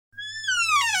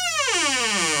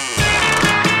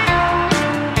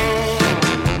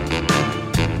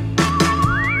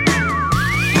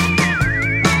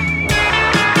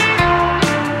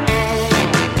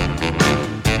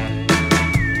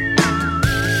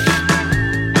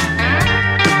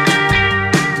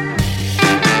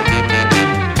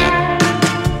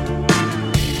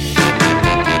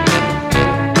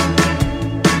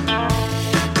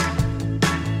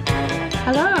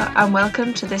and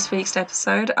welcome to this week's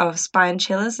episode of Spine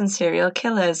Chillers and Serial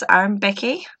Killers. I'm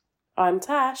Becky. I'm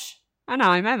Tash. And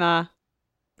I'm Emma.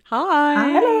 Hi.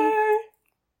 Hello.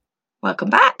 Welcome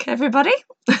back, everybody.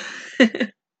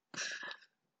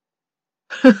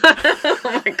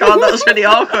 Oh my god, that was really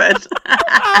awkward.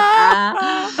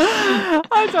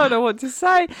 I don't know what to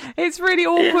say. It's really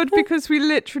awkward because we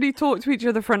literally talked to each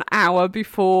other for an hour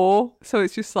before. So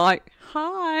it's just like,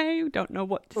 hi, don't know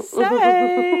what to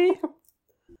say.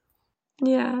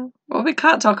 Yeah. Well, we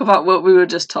can't talk about what we were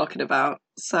just talking about.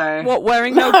 So What,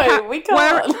 wearing No, no pants? we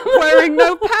can't. Wearing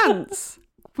no pants.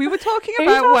 We were talking Who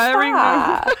about does wearing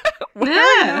that?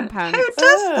 no pants. Who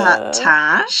does that,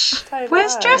 Tash? Don't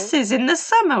Wears know. dresses in the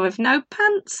summer with no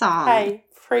pants on. Hey,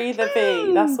 free the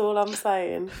V. That's all I'm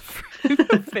saying.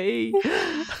 Fee.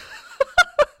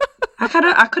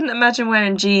 I couldn't imagine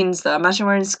wearing jeans though. Imagine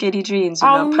wearing skinny jeans with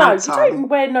Oh no no, pants you on. don't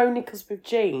wear no knickers with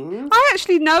jeans. I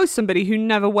actually know somebody who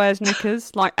never wears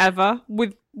knickers, like ever,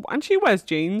 and she wears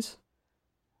jeans.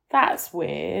 That's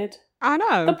weird. I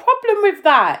know. The problem with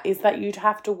that is that you'd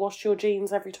have to wash your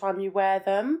jeans every time you wear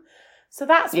them. So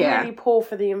that's really poor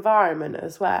for the environment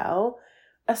as well.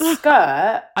 A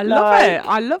skirt. I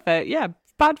love it. Yeah,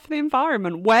 bad for the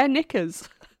environment. Wear knickers.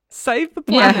 Save the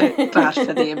planet. Yeah, bad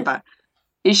for the environment.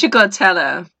 You should go tell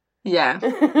her,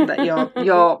 that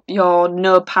your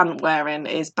no pant wearing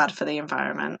is bad for the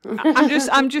environment.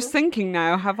 I'm just thinking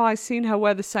now, have I seen her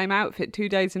wear the same outfit 2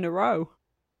 days in a row?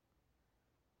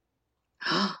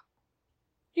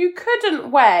 You couldn't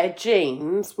wear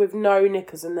jeans with no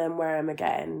knickers and then wear them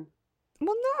again.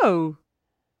 Well, no.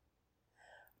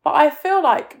 But I feel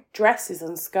like dresses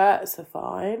and skirts are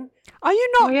fine. Are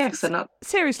you not? Oh, yeah, 'cause they're not.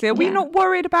 Seriously, are we not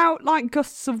worried about like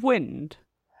gusts of wind?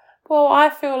 Well, I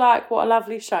feel like what a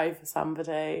lovely show for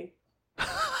somebody.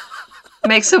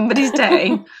 Make somebody's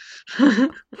day.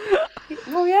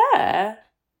 Well, yeah.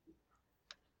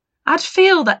 I'd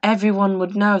feel that everyone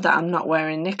would know that I'm not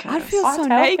wearing knickers. I'd feel I so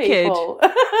tell naked. people.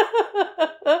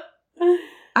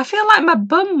 I feel like my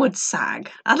bum would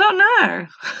sag. I don't know.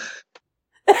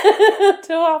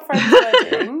 To our friend's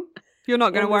wedding. You're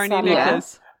not going In to wear the any summer.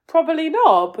 knickers? Probably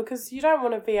not, because you don't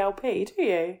want a VLP, do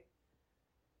you?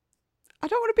 I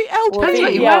don't want to be LP. Depends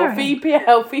what you're wearing.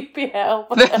 VPL.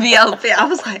 VLP. I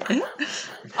was like,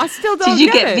 I still don't did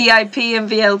you get get it. VIP and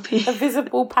VLP? A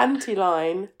visible panty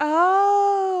line.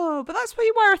 Oh, but that's where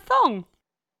you wear a thong.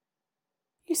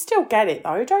 You still get it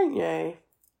though, don't you?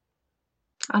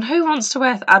 And who wants to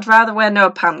wear... I'd rather wear no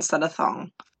pants than a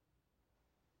thong.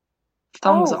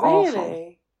 Thongs are awful.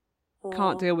 Really?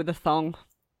 Can't deal with a thong.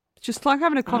 It's just like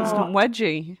having a constant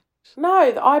wedgie.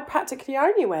 No, I practically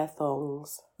only wear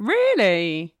thongs.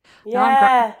 Really?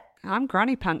 Yeah. I'm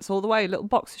granny pants all the way, little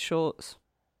boxer shorts.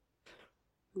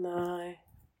 No.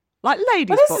 Like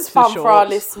ladies' Well, this boxer is fun shorts. for our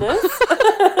listeners.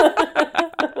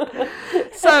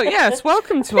 So, yes,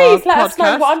 welcome to our Please let us know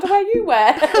podcast. what underwear you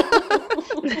wear.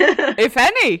 If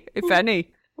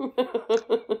any.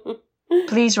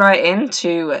 Please write in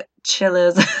to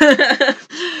chillers.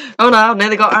 Oh no, I've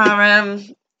nearly got our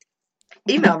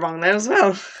email wrong there as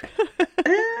well.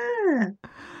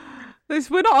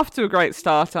 We're not off to a great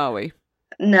start, are we?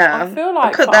 No, I feel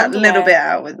like I cut for that underwear- little bit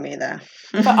out with me there.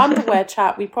 For underwear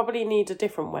chat, we probably need a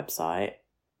different website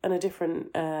and a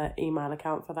different email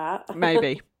account for that.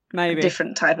 Maybe. A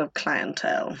different type of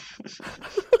clientele.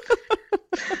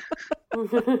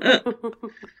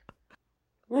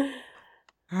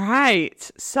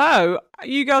 Right. So,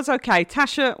 you girls okay?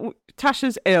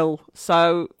 Tasha's ill,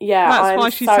 so Yeah, that's I'm why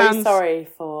she so sounds... sorry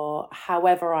for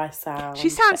however I sound. She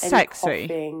sounds for any sexy.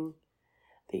 coughing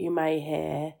that you may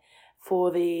hear,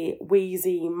 for the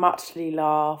wheezy, muttly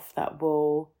laugh that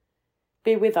will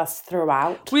be with us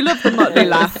throughout. We love the muttly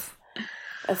laugh.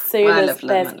 As soon I as love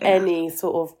there's muttly laugh. any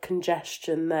sort of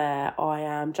congestion there, I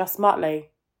am just muttly.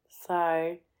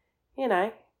 So,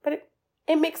 but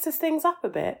it mixes things up a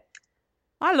bit.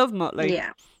 I love muttly.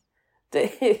 Yeah. Do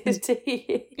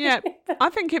you? Yeah, I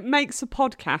think it makes a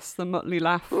podcast, the muttly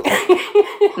laugh.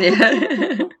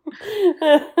 Yeah.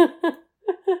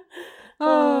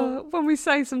 Oh, when we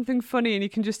say something funny and you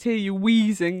can just hear you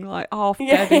wheezing, like half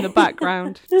dead in the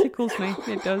background. It tickles me,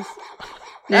 it does.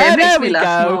 Yeah, it makes there me we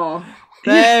laugh go. more.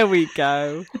 There we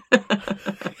go.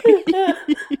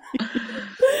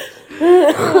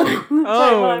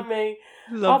 Don't mind me.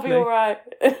 Lovely. I'll be all right.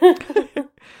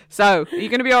 So, are you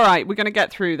going to be all right? We're going to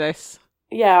get through this.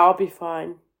 Yeah, I'll be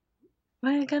fine.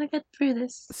 We're gonna get through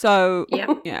this. So,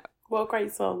 Yep. yeah. What a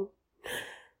great song.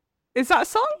 Is that a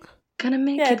song? Gonna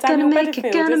make Yeah, it, gonna Daniel make it,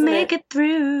 Bedingfield, gonna isn't make it? it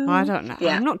through. I don't know.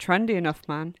 Yeah. I'm not trendy enough,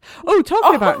 man. Oh,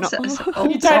 talking about not. It's an You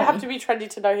old don't song. have to be trendy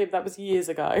to know him. That was years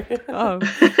ago. Oh,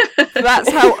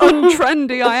 that's how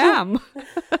untrendy I am.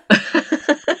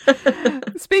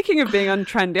 Speaking of being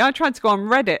untrendy, I tried to go on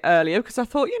Reddit earlier because I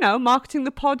thought, marketing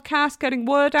the podcast, getting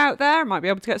word out there, I might be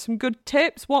able to get some good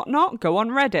tips, whatnot. Go on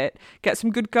Reddit, get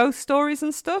some good ghost stories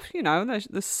and stuff. There's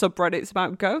subreddits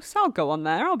about ghosts. I'll go on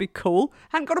there. I'll be cool.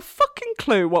 Hadn't got a fucking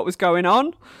clue what was going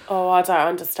on. Oh, I don't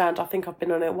understand. I think I've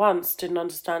been on it once. Didn't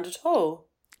understand at all.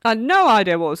 I had no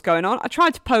idea what was going on. I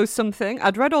tried to post something.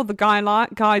 I'd read all the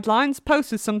guidelines,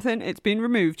 posted something. It's been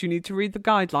removed. You need to read the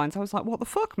guidelines. I was like, what the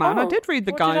fuck, man? I did read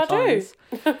the guidelines.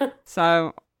 What did I do?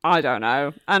 So, I don't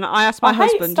know. And I asked my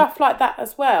husband. I hate stuff like that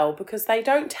as well because they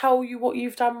don't tell you what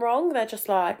you've done wrong. They're just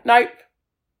like, nope,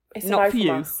 it's not a no for from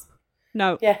you. us.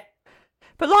 No. Yeah.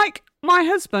 But my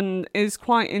husband is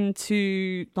quite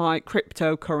into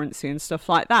cryptocurrency and stuff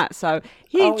like that. So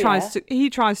he tries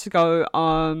to go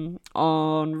on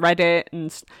Reddit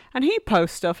and he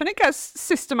posts stuff and it gets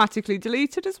systematically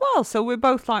deleted as well. So we're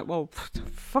both like, well,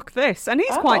 fuck this. And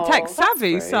he's quite tech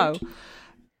savvy, so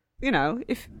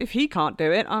if he can't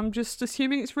do it, I'm just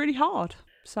assuming it's really hard.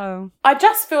 So I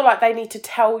just feel like they need to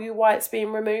tell you why it's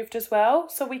being removed as well,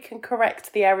 so we can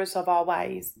correct the errors of our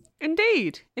ways.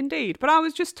 Indeed. But I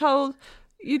was just told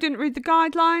you didn't read the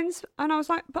guidelines, and I was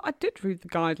like, but I did read the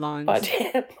guidelines.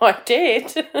 I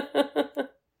did.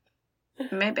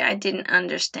 Maybe I didn't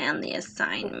understand the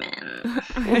assignment.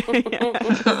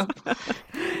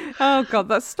 Oh God,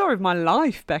 that's the story of my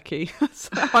life, Becky. That's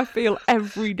how I feel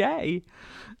every day.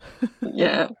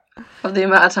 Yeah, of the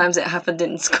amount of times it happened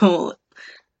in school.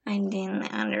 I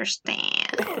didn't understand.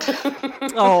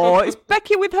 Oh, it's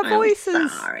Becky with her voices. I'm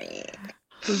sorry.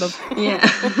 Yeah.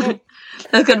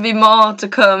 There's going to be more to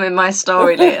come in my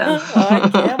story later. I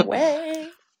can't wait.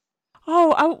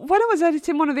 Oh, when I was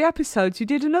editing one of the episodes, you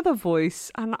did another voice,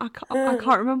 and I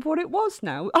can't remember what it was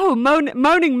now. Oh,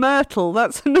 Moaning Myrtle.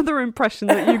 That's another impression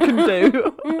that you can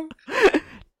do.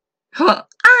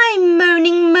 I'm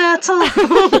Moaning Myrtle.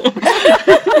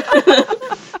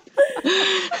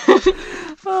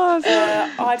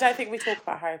 I don't think we talk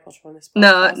about Harry Potter on this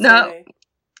No. podcast. Do we?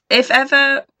 If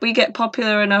ever we get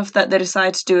popular enough that they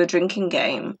decide to do a drinking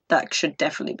game, that should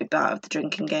definitely be part of the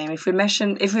drinking game. If we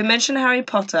mention Harry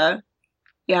Potter,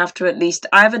 you have to at least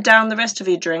either down the rest of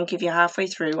your drink if you're halfway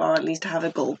through, or at least have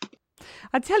a gulp.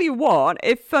 I tell you what,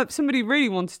 if somebody really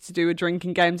wanted to do a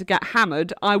drinking game to get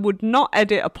hammered, I would not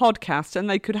edit a podcast, and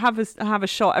they could have a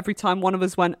shot every time one of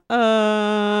us went,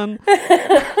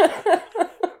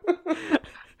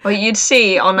 Well, you'd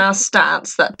see on our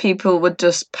stats that people would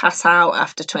just pass out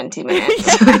after 20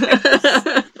 minutes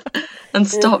and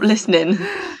stop listening.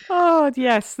 Oh,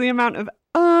 yes, the amount of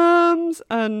and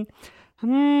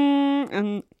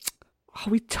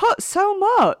we tut so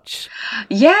much.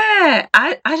 Yeah,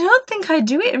 I don't think I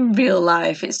do it in real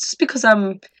life. It's just because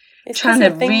I'm trying to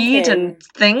read and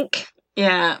think.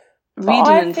 Yeah, reading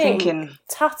and thinking.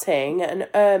 Tutting and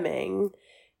erming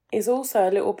is also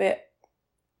a little bit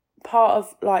part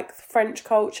of French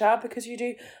culture because you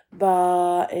do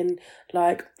but in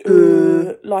like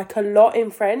a lot in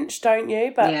French, don't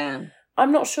you? But yeah.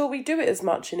 I'm not sure we do it as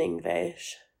much in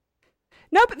English.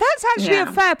 No, but that's actually a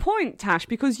fair point, Tash,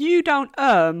 because you don't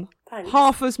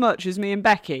half as much as me and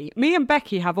Becky. Me and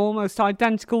Becky have almost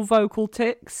identical vocal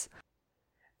tics.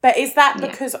 But is that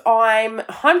because I'm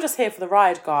just here for the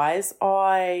ride, guys?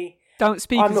 Don't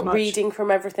speak I'm as not much. reading from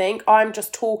everything. I'm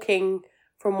just talking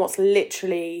from what's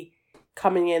literally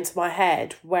coming into my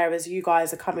head, whereas you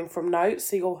guys are coming from notes,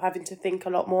 so you're having to think a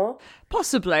lot more.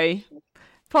 Possibly.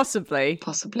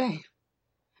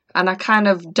 And I kind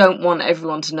of don't want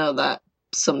everyone to know that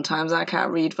sometimes I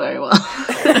can't read very well.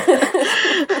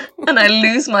 And I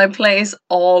lose my place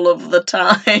all of the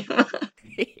time.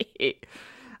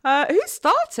 Who's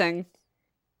starting?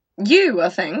 You, I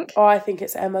think. Oh, I think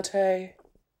it's Emma too.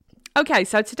 Okay,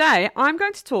 so today I'm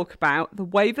going to talk about the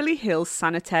Waverly Hills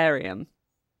Sanatorium.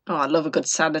 Oh, I love a good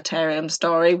sanitarium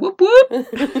story. Whoop whoop.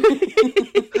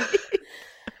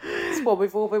 It's what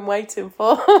we've all been waiting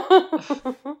for.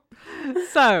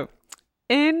 So,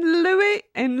 in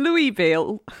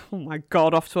Louisville, oh my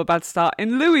God, off to a bad start.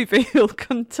 In Louisville,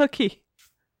 Kentucky.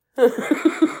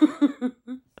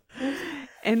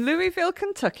 In Louisville,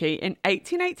 Kentucky, in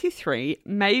 1883,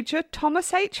 Major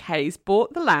Thomas H. Hayes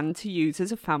bought the land to use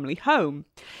as a family home,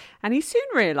 and he soon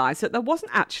realised that there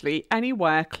wasn't actually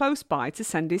anywhere close by to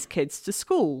send his kids to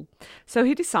school, so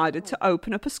he decided to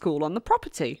open up a school on the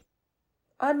property.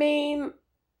 I mean,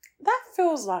 that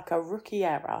feels like a rookie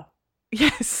error.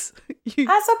 Yes.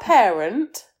 As a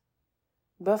parent,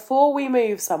 Before we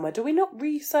move somewhere, do we not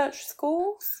research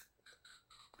schools?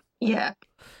 Yeah.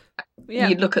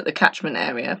 You'd look at the catchment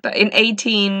area. But in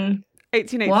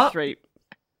 1883.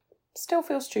 Still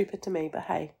feels stupid to me, but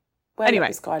hey. Where Anyway.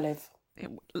 did this guy live?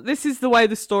 This is the way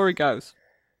the story goes.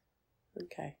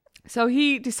 Okay. So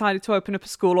he decided to open up a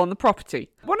school on the property.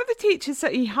 One of the teachers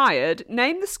that he hired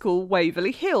named the school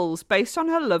Waverly Hills, based on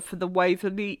her love for the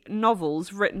Waverly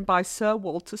novels written by Sir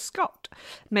Walter Scott.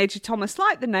 Major Thomas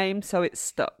liked the name, so it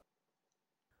stuck.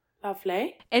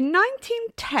 Lovely. In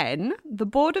 1910, the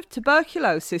Board of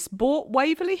Tuberculosis bought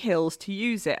Waverly Hills to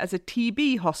use it as a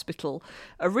TB hospital.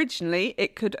 Originally,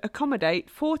 it could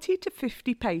accommodate 40 to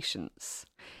 50 patients.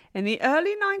 In the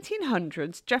early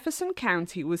 1900s, Jefferson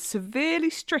County was severely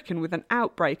stricken with an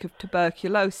outbreak of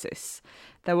tuberculosis.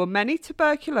 There were many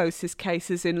tuberculosis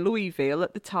cases in Louisville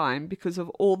at the time because of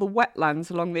all the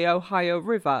wetlands along the Ohio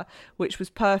River, which was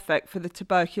perfect for the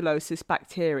tuberculosis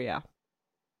bacteria.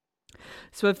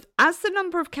 So as the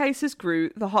number of cases grew,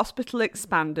 the hospital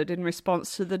expanded in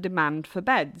response to the demand for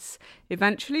beds,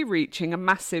 eventually reaching a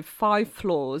massive 5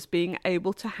 floors, being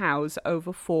able to house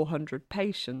over 400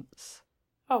 patients.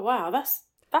 Oh, wow, that's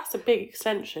a big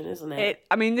extension, isn't it?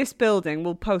 This building,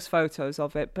 we'll post photos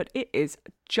of it, but it is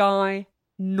ginormous.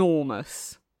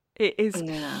 It is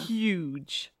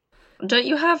huge. Don't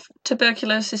you have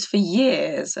tuberculosis for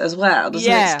years as well?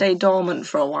 Doesn't it stay dormant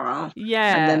for a while?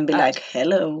 Yeah. And then be like,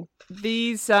 hello.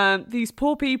 These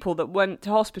poor people that went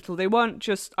to hospital, they weren't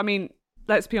just,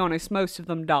 let's be honest, most of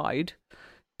them died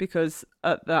because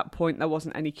at that point there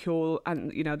wasn't any cure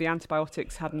and, the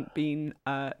antibiotics hadn't been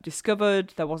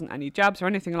discovered. There wasn't any jabs or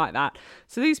anything like that.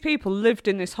 So these people lived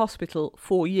in this hospital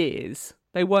for years.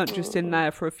 They weren't just in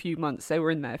there for a few months. They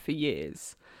were in there for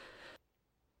years.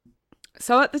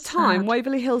 So at the time,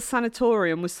 Waverly Hills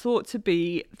Sanatorium was thought to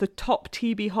be the top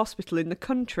TB hospital in the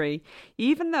country,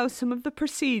 even though some of the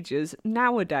procedures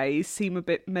nowadays seem a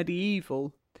bit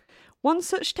medieval. One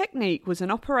such technique was an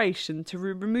operation to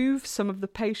remove some of the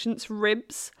patient's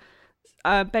ribs,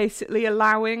 basically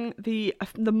allowing the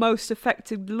most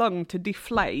affected lung to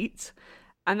deflate,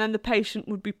 and then the patient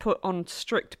would be put on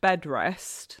strict bed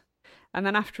rest. And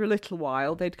then after a little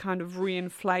while, they'd kind of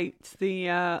reinflate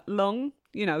the lung,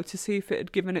 to see if it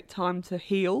had given it time to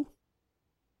heal.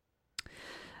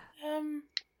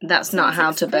 That's not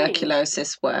how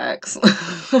tuberculosis works.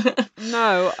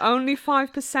 No, only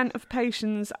 5% of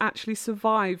patients actually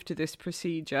survived this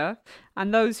procedure,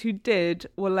 and those who did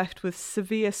were left with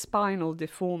severe spinal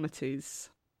deformities.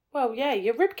 Well, yeah,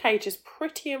 your rib cage is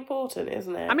pretty important,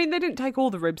 isn't it? They didn't take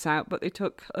all the ribs out, but they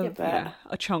took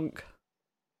a chunk.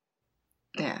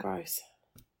 Yeah. Gross.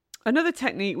 Another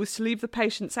technique was to leave the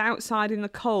patients outside in the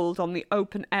cold on the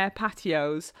open air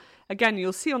patios. Again,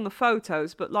 you'll see on the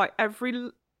photos, but like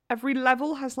every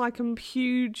level has like a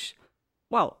huge,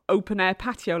 open air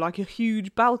patio, like a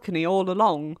huge balcony all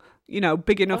along,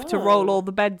 big enough to roll all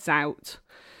the beds out.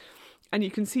 And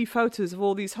you can see photos of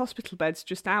all these hospital beds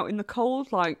just out in the cold,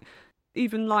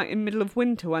 even in middle of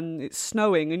winter when it's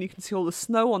snowing and you can see all the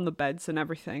snow on the beds and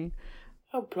everything.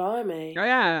 Oh, blimey.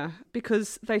 Yeah,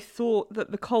 because they thought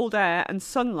that the cold air and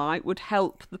sunlight would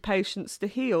help the patients to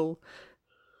heal.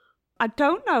 I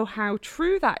don't know how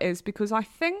true that is because I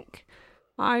think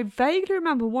I vaguely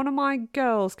remember one of my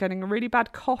girls getting a really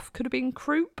bad cough, could have been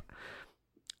croup,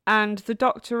 and the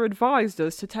doctor advised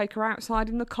us to take her outside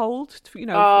in the cold.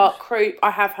 Croup.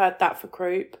 I have heard that for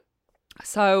croup.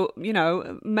 So,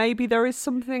 maybe there is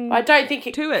something I don't think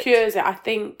it to it. cures it. I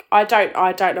think I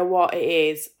don't know what it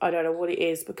is. I don't know what it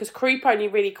is because croup only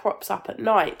really crops up at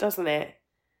night, doesn't it?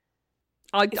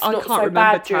 I It's can't not so remember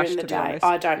bad Tash, during the to be day. honest.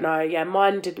 I don't know. Yeah,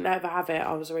 mine didn't ever have it.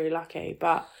 I was really lucky,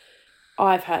 but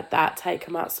I've heard that. Take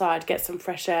them outside, get some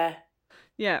fresh air.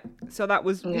 Yeah, so that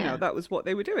was that was what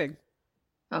they were doing.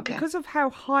 Okay. Because of how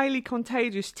highly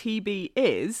contagious TB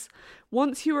is,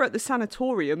 once you were at the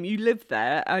sanatorium, you lived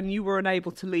there and you were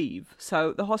unable to leave.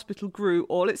 So the hospital grew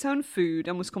all its own food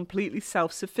and was completely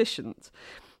self-sufficient.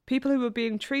 People who were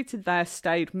being treated there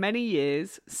stayed many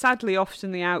years. Sadly,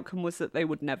 often the outcome was that they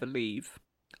would never leave.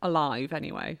 Alive,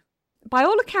 anyway. By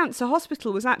all accounts, the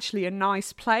hospital was actually a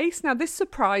nice place. Now, this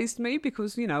surprised me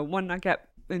because, when I get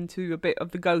into a bit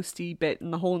of the ghosty bit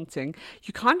and the haunting,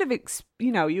 you kind of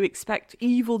you expect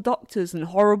evil doctors and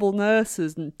horrible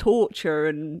nurses and torture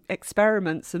and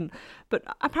experiments, but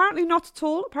apparently not at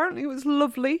all. Apparently it was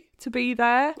lovely to be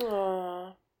there.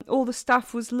 Aww. All the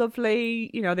staff was lovely.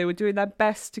 They were doing their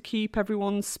best to keep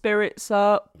everyone's spirits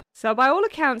up. So by all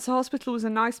accounts, the hospital was a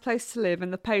nice place to live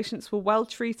and the patients were well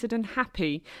treated and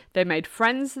happy. They made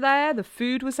friends there. The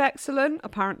food was excellent.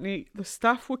 Apparently the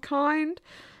staff were kind.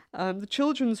 The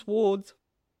children's ward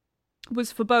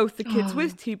was for both the kids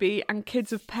with TB and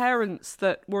kids of parents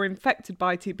that were infected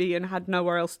by TB and had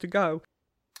nowhere else to go.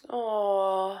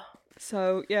 Oh.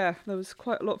 So, yeah, there was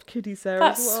quite a lot of kiddies there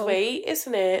That's as well. That's sweet,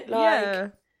 isn't it? Yeah.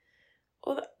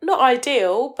 Well, not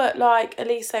ideal, but like at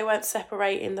least they weren't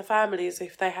separating the families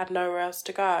if they had nowhere else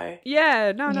to go.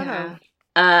 Yeah, no.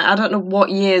 I don't know what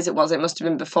years it was. It must have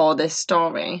been before this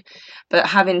story. But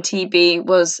having TB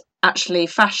was actually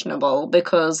fashionable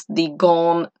because the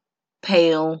gaunt,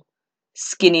 pale,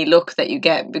 skinny look that you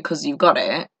get because you've got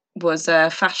it was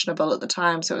fashionable at the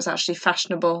time. So it was actually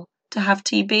fashionable to have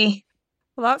TB.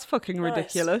 Well, that's fucking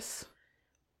ridiculous.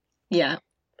 Yeah.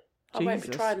 I won't be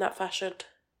trying that fashion.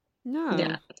 No.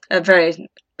 Yeah.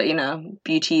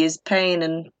 Beauty is pain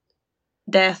and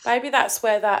death. Maybe that's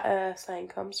where that saying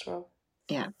comes from.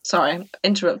 Yeah. Sorry,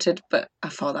 interrupted, but I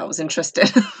thought that was interesting.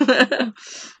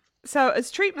 So, as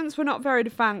treatments were not very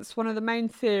advanced, one of the main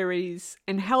theories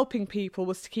in helping people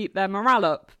was to keep their morale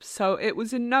up. So, it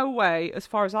was in no way, as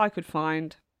far as I could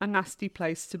find, a nasty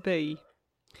place to be.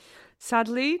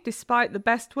 Sadly, despite the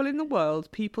best will in the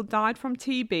world, people died from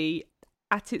TB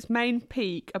at its main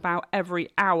peak about every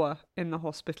hour in the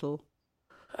hospital.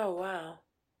 Oh, wow.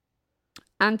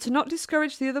 And to not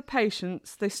discourage the other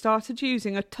patients, they started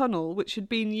using a tunnel which had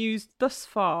been used thus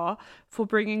far for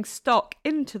bringing stock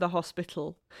into the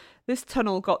hospital. This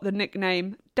tunnel got the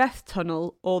nickname Death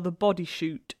Tunnel or the Body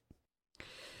Chute.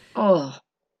 Oh.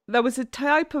 There was a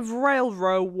type of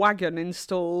railroad wagon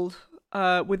installed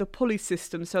with a pulley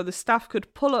system so the staff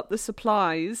could pull up the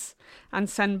supplies and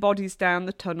send bodies down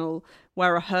the tunnel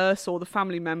where a hearse or the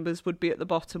family members would be at the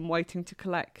bottom waiting to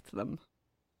collect them.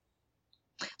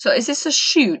 So is this a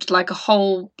chute, like a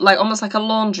whole, like almost like a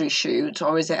laundry chute,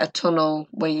 or is it a tunnel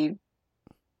where you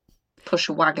push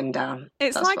a wagon down?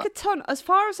 It's a tunnel. As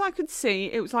far as I could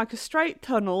see, it was like a straight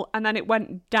tunnel and then it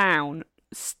went down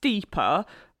steeper,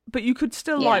 but you could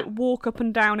still walk up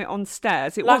and down it on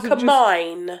stairs. It wasn't like a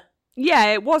mine. Yeah,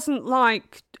 it wasn't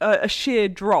like a sheer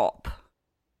drop.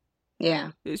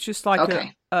 Yeah. It's just like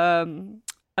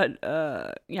like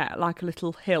a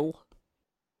little hill.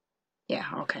 Yeah,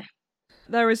 okay.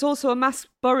 There is also a mass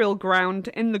burial ground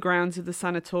in the grounds of the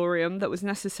sanatorium that was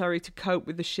necessary to cope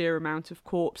with the sheer amount of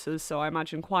corpses. So I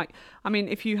imagine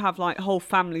if you have like whole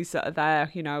families that are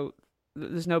there,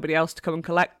 there's nobody else to come and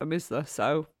collect them, is there?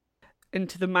 So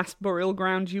into the mass burial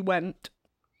ground you went.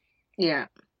 Yeah.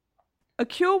 A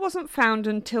cure wasn't found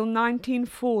until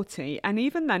 1940, and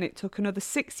even then it took another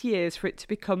 6 years for it to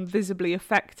become visibly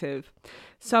effective.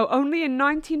 So only in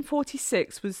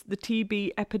 1946 was the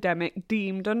TB epidemic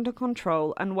deemed under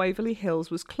control and Waverly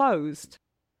Hills was closed.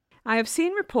 I have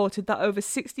seen reported that over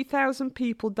 60,000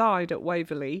 people died at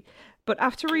Waverly, but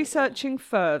after researching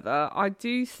further, I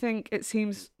do think it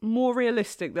seems more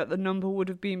realistic that the number would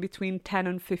have been between 10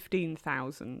 and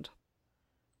 15,000.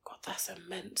 God, that's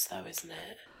immense though, isn't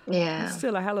it? Yeah. It's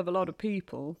still a hell of a lot of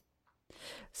people.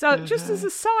 So just as a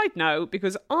side note,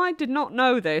 because I did not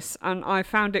know this and I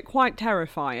found it quite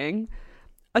terrifying,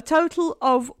 a total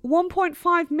of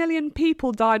 1.5 million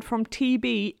people died from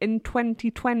TB in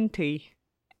 2020.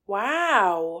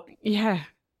 Wow. Yeah.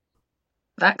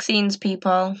 Vaccines,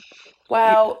 people.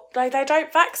 Well, they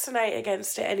don't vaccinate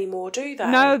against it anymore, do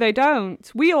they? No, they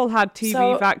don't. We all had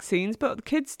TB vaccines, but the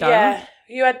kids don't. Yeah,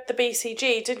 you had the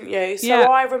BCG, didn't you? So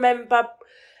I remember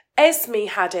Esme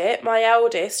had it, my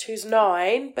eldest, who's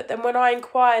 9, but then when I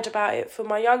inquired about it for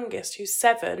my youngest, who's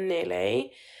 7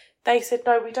 nearly, they said,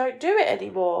 no, we don't do it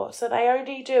anymore. So they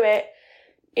only do it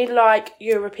in like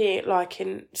European,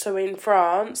 in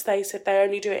France, they said they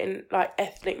only do it in like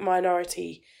ethnic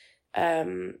minority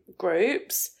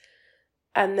groups.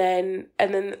 And then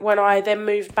when I then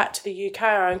moved back to the UK,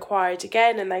 I inquired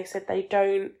again and they said they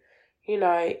don't,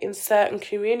 in certain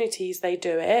communities they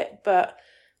do it, but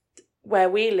where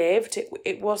we lived,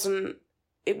 it wasn't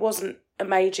a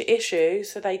major issue,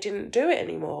 so they didn't do it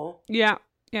anymore. Yeah.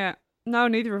 No,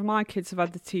 neither of my kids have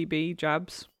had the TB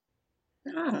jabs.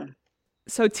 Oh.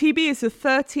 So TB is the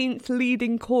 13th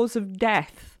leading cause of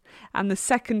death and the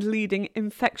second leading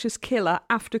infectious killer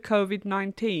after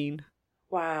COVID-19.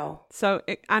 Wow. So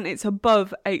it's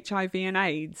above HIV and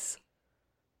AIDS.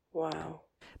 Wow.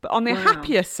 But on the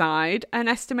happier side, an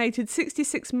estimated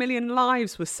 66 million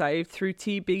lives were saved through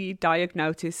TB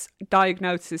diagnosis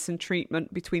and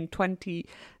treatment between 2000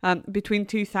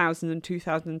 and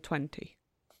 2020.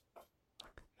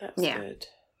 That's good.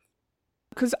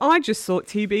 Because I just thought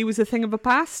TB was a thing of the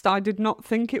past. I did not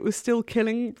think it was still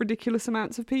killing ridiculous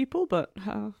amounts of people, but...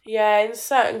 Yeah, in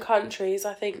certain countries,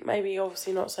 I think maybe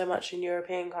obviously not so much in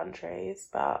European countries,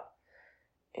 but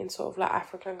in sort of like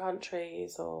African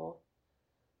countries or...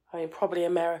 I mean, probably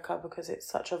America because it's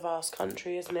such a vast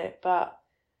country, isn't it? But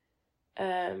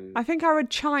I think I read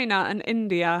China and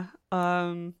India.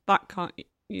 That kind,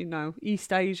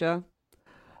 East Asia.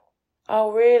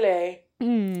 Oh, really?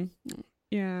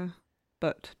 Yeah,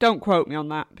 but don't quote me on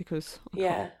that because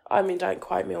I mean, don't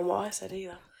quote me on what I said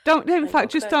either.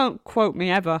 Just don't quote me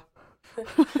ever.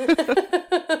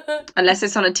 Unless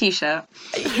it's on a t-shirt.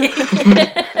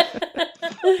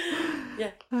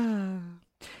 Yeah.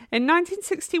 In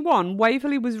 1961,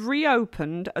 Waverly was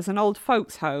reopened as an old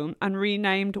folks' home and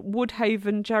renamed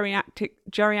Woodhaven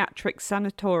Geriatric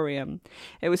Sanatorium.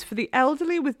 It was for the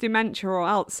elderly with dementia or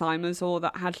Alzheimer's or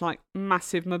that had like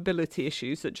massive mobility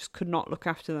issues that just could not look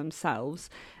after themselves.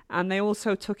 And they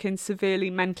also took in severely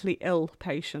mentally ill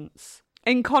patients.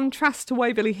 In contrast to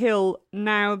Waverly Hill,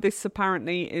 now this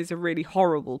apparently is a really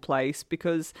horrible place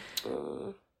because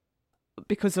of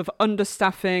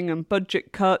understaffing and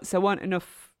budget cuts. There weren't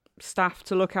enough staff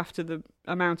to look after the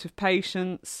amount of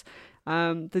patients.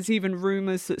 There's even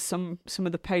rumours that some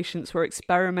of the patients were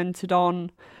experimented on.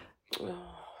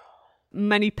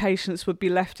 Many patients would be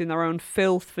left in their own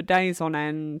filth for days on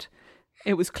end.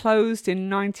 It was closed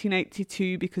in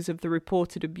 1982 because of the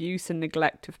reported abuse and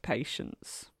neglect of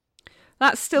patients.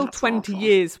 That's still 20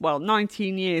 years,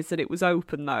 19 years that it was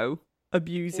open though,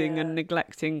 abusing and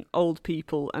neglecting old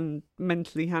people and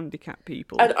mentally handicapped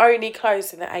people. And only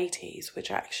closed in the 80s, which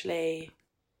actually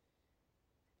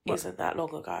isn't that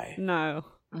long ago. No.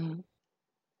 Mm.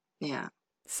 Yeah.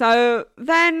 So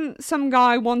then some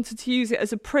guy wanted to use it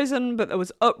as a prison, but there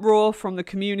was uproar from the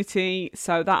community,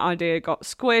 so that idea got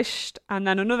squished. And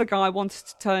then another guy wanted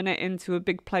to turn it into a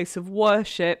big place of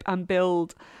worship and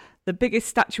build the biggest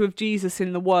statue of Jesus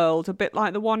in the world, a bit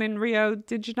like the one in Rio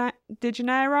de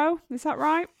Janeiro. Is that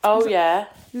right? Oh,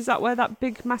 Is that where that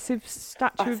big, massive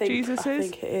statue of Jesus is? I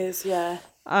think it is, yeah.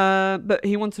 But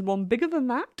he wanted one bigger than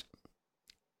that.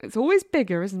 It's always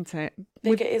bigger, isn't it?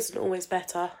 Bigger isn't always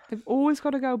better. They've always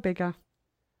got to go bigger.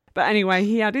 But anyway,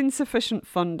 he had insufficient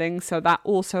funding, so that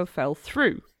also fell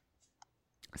through.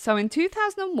 So in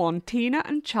 2001, Tina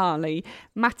and Charlie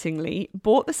Mattingly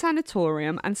bought the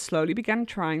sanatorium and slowly began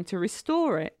trying to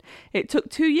restore it. It took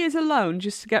 2 years alone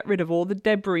just to get rid of all the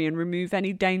debris and remove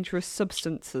any dangerous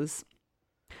substances.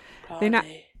 I know.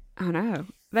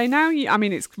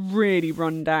 It's really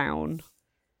run down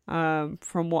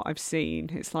from what I've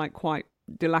seen. It's like quite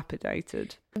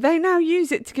dilapidated. They now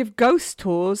use it to give ghost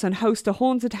tours and host a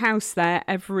haunted house there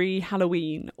every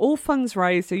Halloween. All funds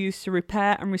raised are used to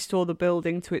repair and restore the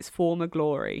building to its former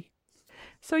glory.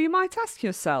 So you might ask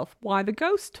yourself, why the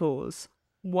ghost tours?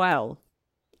 Well,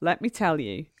 let me tell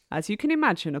you. As you can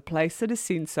imagine, a place that has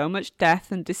seen so much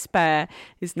death and despair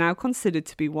is now considered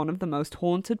to be one of the most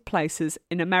haunted places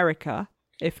in America,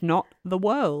 if not the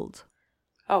world.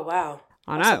 Oh, wow.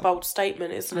 I know. That's a bold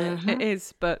statement, isn't it? Mm-hmm. It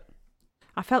is, but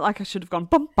I felt like I should have gone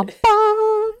bum bum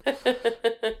bum.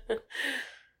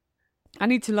 I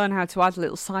need to learn how to add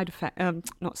little side effect,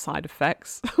 not side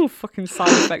effects. Oh, fucking side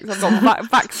effects! I've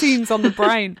got vaccines on the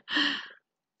brain.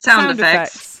 Sound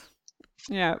effects.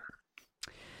 Yeah.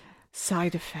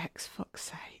 Side effects. Fuck's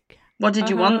sake. What did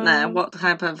you want there? What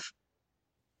type of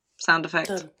sound effect?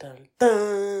 Dun, dun,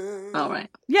 dun. Oh, right.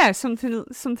 Yeah, something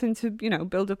to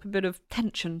build up a bit of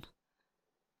tension.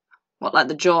 What, like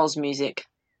the Jaws music?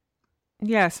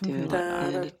 Yeah, something like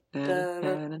that.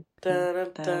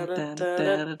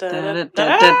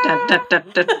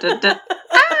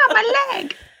 My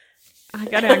leg! I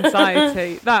get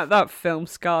anxiety. That film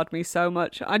scarred me so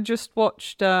much. I just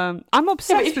watched. I'm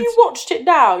obsessed. Yeah, but if you watched it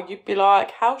now, you'd be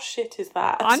like, "How shit is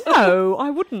that?" I know. I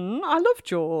wouldn't. I love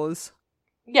Jaws.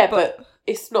 Yeah, but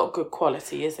it's not good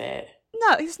quality, is it?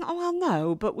 No, it's not. Well,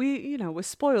 no, but we're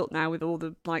spoilt now with all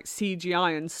the like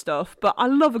CGI and stuff. But I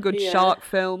love a good shark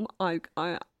film. I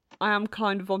am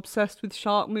kind of obsessed with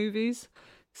shark movies.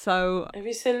 So have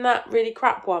you seen that really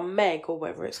crap one, Meg, or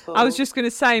whatever it's called? I was just going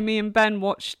to say, me and Ben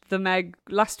watched the Meg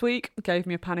last week. It gave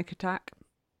me a panic attack.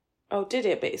 Oh, did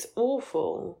it? But it's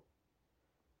awful.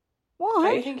 Why?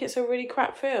 Don't you think it's a really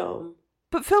crap film?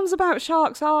 But films about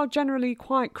sharks are generally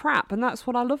quite crap, and that's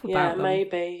what I love about them. Yeah,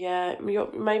 maybe. Yeah,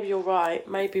 maybe you're right.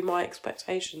 Maybe my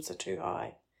expectations are too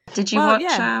high. Did you watch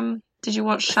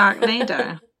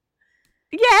Sharknado?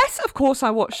 Yes, of course I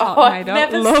watched Sharknado. Oh, I've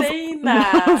never seen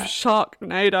that. Love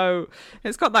Sharknado.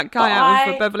 It's got that guy out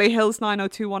of Beverly Hills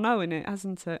 90210 in it,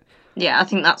 hasn't it? Yeah, I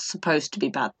think that's supposed to be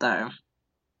bad, though.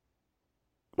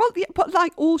 Well, yeah, but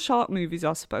like all shark movies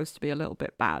are supposed to be a little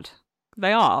bit bad.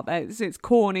 They are. It's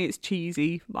corny, it's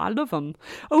cheesy. I love them.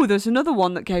 Oh, there's another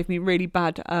one that gave me really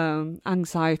bad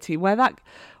anxiety.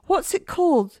 What's it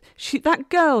called? That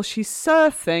girl, she's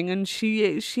surfing and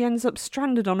she ends up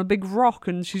stranded on a big rock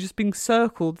and she's just being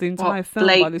circled the entire film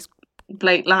by this.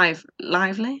 Blake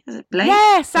Lively? Is it Blake?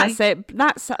 Yes, Blake? that's it.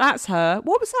 That's her.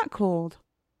 What was that called?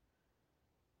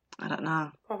 I don't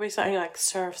know. Probably something like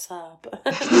Surf's Up.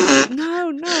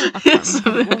 No. I can't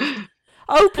remember.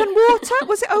 Open Water?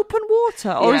 Was it Open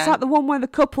Water? Or is that the one where the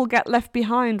couple get left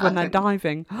behind when they're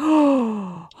diving?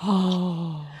 Oh,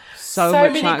 so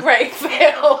much many great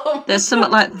films. There's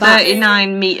something like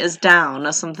 39 metres down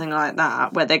or something like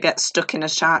that, where they get stuck in a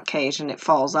shark cage and it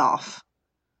falls off.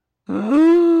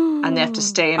 And they have to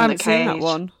stay in the cage. Seen that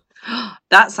one.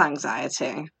 That's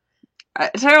anxiety. I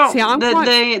tell you what,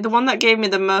 the one that gave me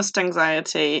the most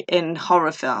anxiety in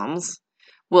horror films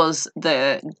was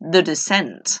the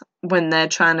Descent, when they're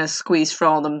trying to squeeze through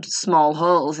all them small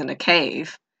holes in a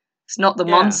cave. It's not the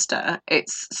monster,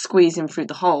 it's squeezing through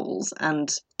the holes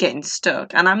and getting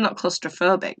stuck. And I'm not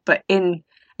claustrophobic, but in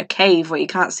a cave where you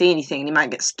can't see anything and you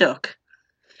might get stuck.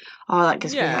 Oh, that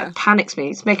gives me, panics me.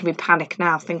 It's making me panic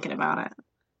now thinking about it.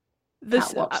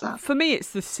 For me,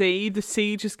 it's the sea. The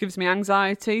sea just gives me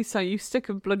anxiety. So you stick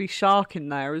a bloody shark in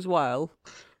there as well.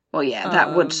 Well, yeah,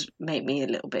 that would make me a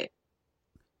little bit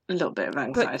of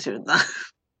anxiety with that.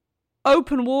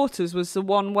 Open Waters was the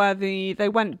one where they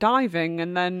went diving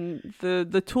and then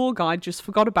the tour guide just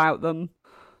forgot about them,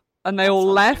 and they all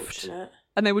left,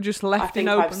 and they were just left in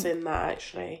open. I think I've seen that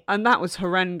actually, and that was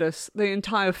horrendous. The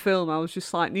entire film, I was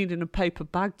just like needing a paper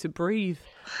bag to breathe.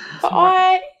 But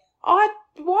why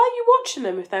are you watching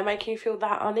them if they're making you feel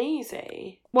that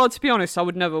uneasy? Well, to be honest, I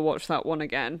would never watch that one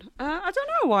again. I don't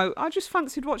know. I just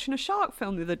fancied watching a shark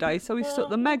film the other day, so we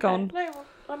stuck the Meg on. No,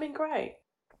 I mean, great.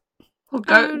 Well,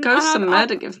 Ghosts and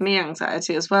Murder gives me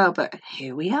anxiety as well, but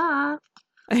here we are.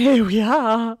 Here we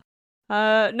are.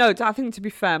 No, I think to be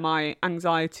fair, my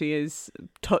anxiety is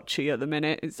touchy at the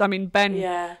minute. Ben.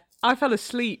 Yeah. I fell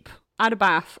asleep, had a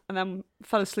bath, and then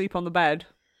fell asleep on the bed.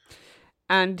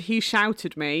 And he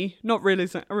shouted me, not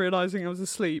realising I was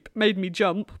asleep, made me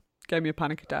jump, gave me a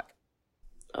panic attack.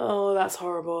 Oh, that's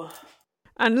horrible.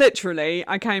 And literally,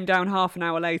 I came down half an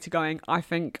hour later going, I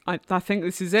think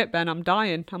this is it, Ben, I'm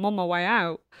dying. I'm on my way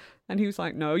out. And he was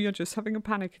like, no, you're just having a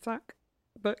panic attack.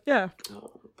 But yeah,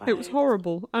 it was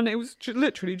horrible. And it was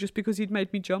literally just because he'd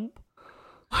made me jump.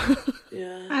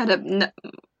 Yeah.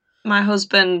 My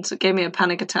husband gave me a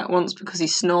panic attack once because he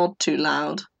snored too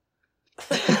loud.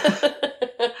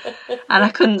 And I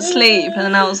couldn't sleep. And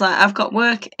then I was like, I've got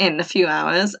work in a few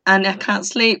hours and I can't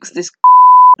sleep because this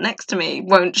next to me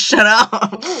won't shut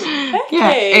up. Ooh,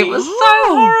 yeah, it was so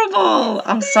horrible.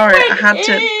 I'm sorry, I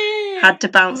had to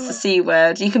bounce the C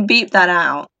word. You can beep that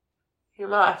out. You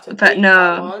might have to. But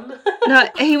no, no,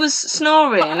 he was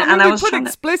snoring, and I was put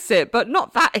explicit, but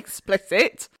not that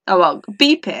explicit. Oh well,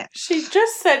 beep it. She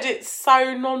just said it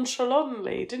so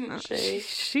nonchalantly, didn't she?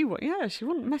 She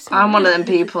wouldn't mess. I'm one of them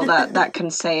people that can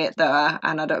say it though,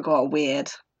 and I don't go all weird.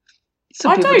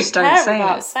 Some I people don't just don't care say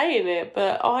about it. saying it,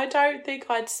 but I don't think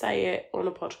I'd say it on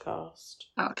a podcast.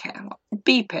 Okay, well,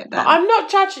 beep it then. But I'm not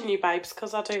judging you, babes,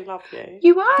 because I do love you.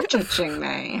 You are judging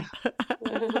me.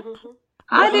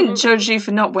 I didn't judge you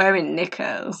for not wearing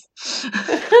knickers.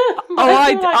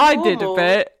 I did a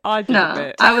bit. I did a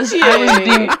bit. I was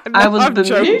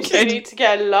You two need to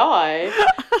get alive.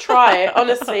 Try it.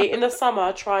 Honestly, in the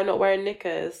summer, try not wearing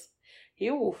knickers.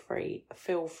 You will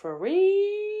feel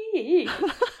free.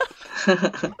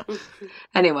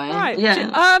 Anyway, right,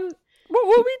 yeah. What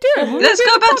were we doing? Let's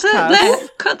go back to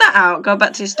cut that out. Go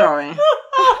back to your story.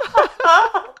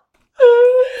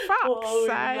 Fuck's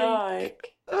sake. Like?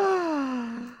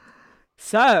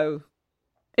 So,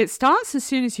 it starts as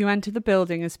soon as you enter the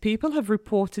building, as people have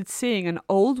reported seeing an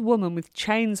old woman with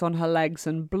chains on her legs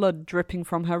and blood dripping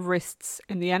from her wrists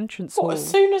in the entrance hall. As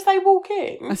soon as they walk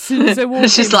in? As soon as they walk in,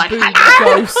 she's like, boom,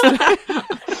 ghost.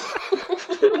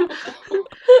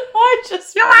 I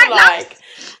just feel like...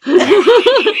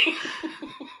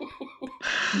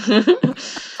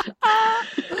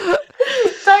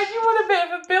 Don't you want a bit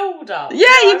of a build-up?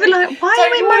 Yeah, you'd be like, why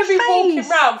are you in my face? Don't you want to be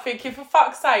walking around thinking, for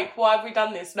fuck's sake, why have we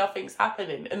done this? Nothing's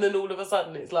happening. And then all of a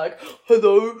sudden it's like,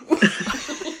 hello.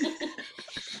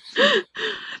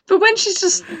 But when she's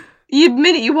just, the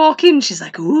minute you walk in, she's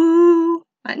like, ooh.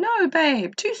 Like, no,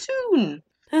 babe, too soon.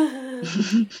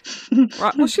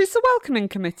 Right, well, she's the welcoming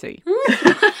committee.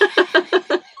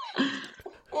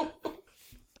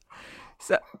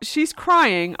 So she's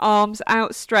crying, arms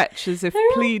outstretched as if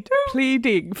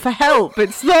pleading for help.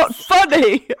 It's not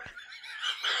funny.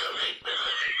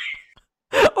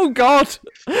 Oh, God.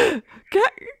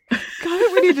 God,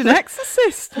 we need an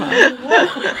exorcist, man.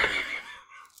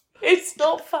 It's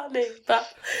not funny, but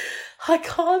I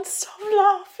can't stop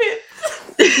laughing.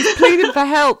 She's pleading for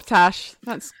help, Tash.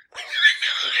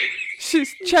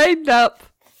 She's chained up,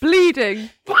 bleeding.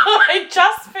 I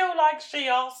just feel like she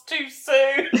asked too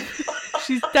soon.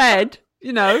 She's dead.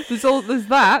 You know, there's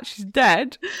that. She's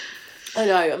dead. I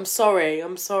know, I'm sorry.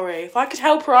 If I could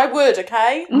help her, I would,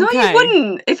 okay? No, Okay. you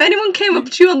wouldn't. If anyone came up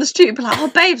to you on the street and be like, oh,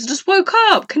 babes, I just woke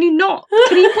up. Can you not?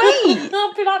 Can you wait?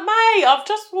 I'd be like, mate, I've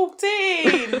just walked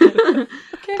in.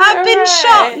 I've been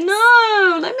shot.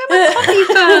 No, let me have my coffee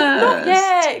first. Not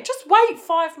yet. Just wait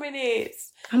 5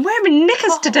 minutes. I'm wearing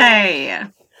knickers today.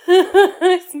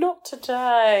 It's not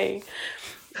today.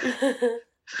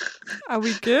 Are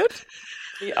we good?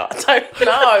 Yeah, I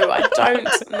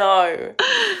don't know.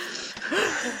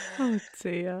 Oh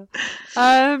dear.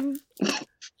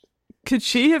 Could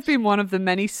she have been one of the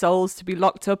many souls to be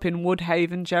locked up in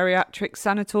Woodhaven Geriatric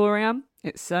Sanatorium?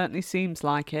 It certainly seems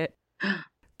like it.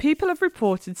 People have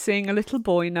reported seeing a little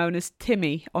boy known as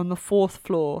Timmy on the 4th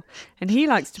floor, and he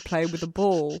likes to play with a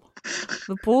ball.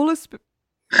 The ball is...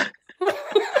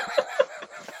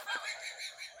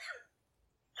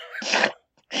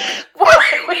 Why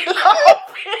are we laughing?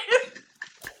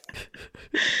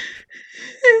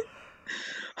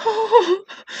 Oh,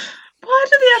 why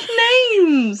do they have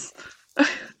names?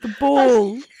 The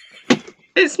ball.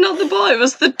 It's not the boy, it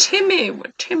was the Timmy.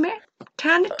 Timmy?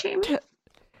 Tiny Timmy?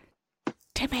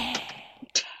 Timmy.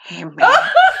 Timmy.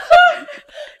 That's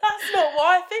not what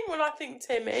I think when I think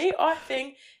Timmy. I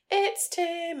think, it's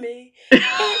Timmy.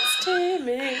 It's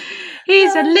Timmy.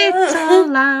 He's a little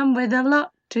lamb with a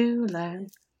lot to learn.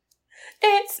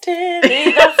 It's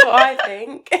Timmy. That's what I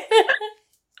think.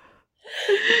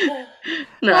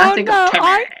 No, I think of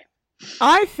Timmy.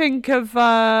 I think of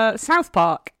South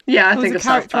Park. Yeah, I There think was of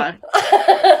a South Park.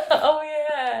 Oh,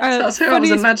 yeah. That's who I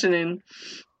was imagining.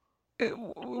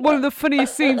 One of the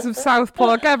funniest scenes of South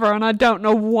Park ever, and I don't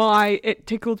know why it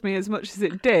tickled me as much as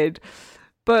it did.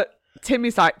 But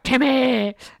Timmy's like,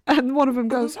 Timmy! And one of them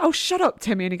goes, oh, shut up,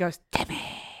 Timmy. And he goes, Timmy!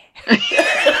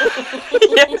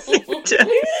 Yes, he does.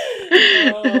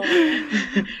 Oh.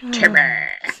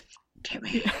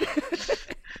 Timmy.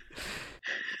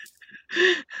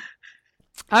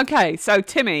 Okay, so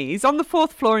Timmy, he's on the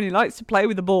 4th floor and he likes to play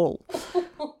with a ball.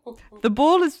 The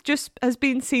ball has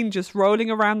been seen just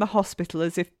rolling around the hospital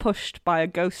as if pushed by a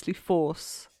ghostly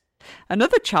force.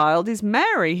 Another child is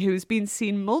Mary, who's been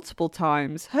seen multiple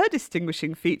times. Her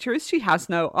distinguishing feature is she has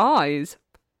no eyes.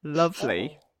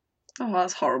 Lovely. Oh,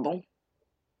 that's horrible.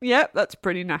 Yep, that's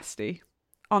pretty nasty.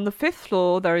 On the 5th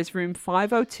floor, there is room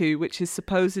 502, which is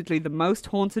supposedly the most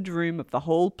haunted room of the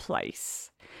whole place.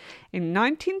 In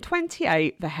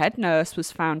 1928, the head nurse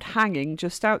was found hanging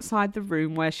just outside the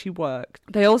room where she worked.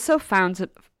 They also found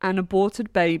an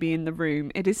aborted baby in the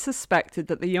room. It is suspected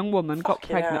that the young woman got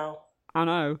pregnant. Hell. I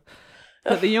know.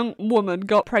 That the young woman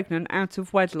got pregnant out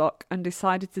of wedlock and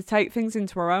decided to take things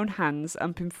into her own hands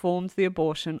and performed the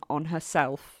abortion on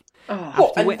herself. Oh.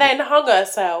 What, and then hung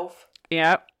herself?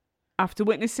 Yep. After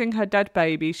witnessing her dead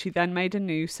baby, she then made a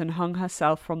noose and hung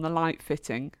herself from the light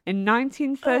fitting. In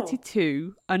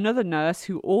 1932, another nurse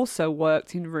who also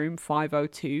worked in room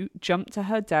 502 jumped to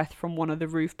her death from one of the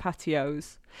roof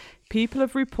patios. People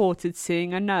have reported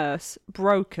seeing a nurse,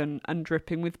 broken and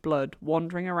dripping with blood,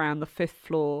 wandering around the 5th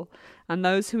floor, and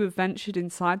those who have ventured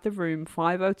inside the room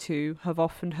 502 have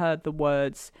often heard the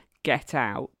words, "Get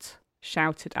out,"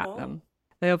 shouted at them.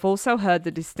 They have also heard the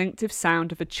distinctive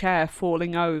sound of a chair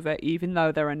falling over, even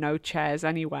though there are no chairs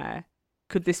anywhere.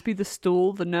 Could this be the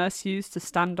stool the nurse used to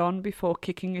stand on before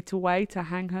kicking it away to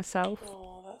hang herself?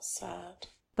 Oh, that's sad.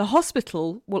 The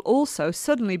hospital will also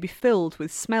suddenly be filled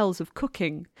with smells of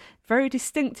cooking. Very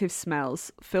distinctive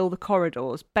smells fill the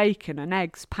corridors: bacon and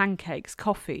eggs, pancakes,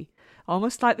 coffee.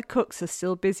 Almost like the cooks are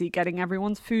still busy getting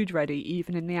everyone's food ready,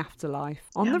 even in the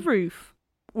afterlife. On the roof,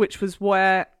 which was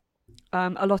where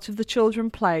a lot of the children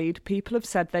played, people have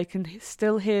said they can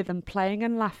still hear them playing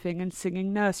and laughing and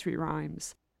singing nursery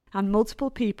rhymes. And multiple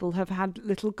people have had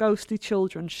little ghostly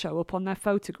children show up on their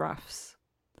photographs.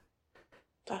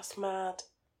 That's mad.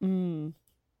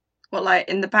 What, like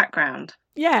in the background?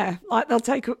 Yeah, like they'll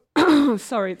take a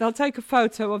they'll take a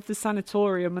photo of the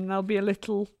sanatorium and there'll be a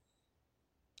little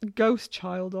ghost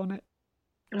child on it,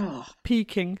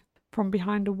 peeking from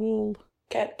behind a wall.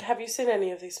 Have you seen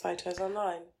any of these photos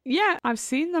online? Yeah, I've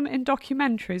seen them in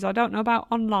documentaries. I don't know about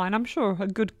online. I'm sure a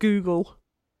good Google,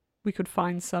 we could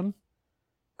find some.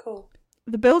 Cool.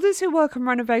 The builders who work on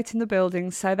renovating the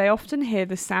buildings say they often hear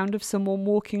the sound of someone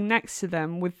walking next to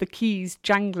them with the keys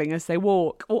jangling as they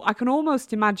walk. Or I can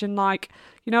almost imagine like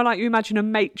you imagine a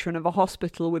matron of a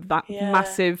hospital with that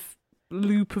massive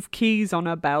loop of keys on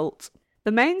her belt.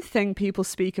 The main thing people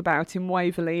speak about in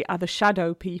Waverly are the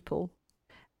shadow people.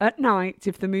 At night,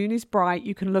 if the moon is bright,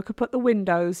 you can look up at the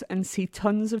windows and see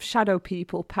tons of shadow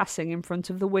people passing in front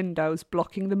of the windows,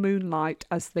 blocking the moonlight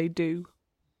as they do.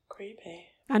 Creepy.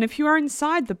 And if you are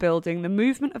inside the building, the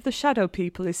movement of the shadow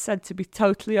people is said to be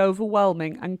totally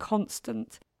overwhelming and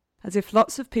constant, as if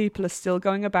lots of people are still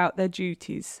going about their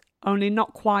duties, only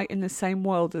not quite in the same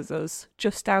world as us,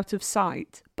 just out of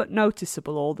sight, but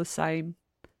noticeable all the same.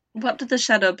 What do the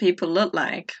shadow people look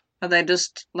like? Are they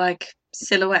just like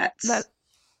silhouettes?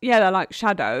 They're like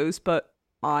shadows, but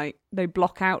like they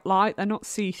block out light. They're not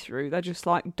see-through. They're just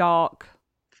like dark,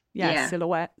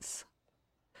 silhouettes.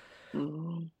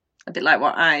 A bit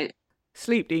like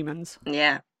sleep demons.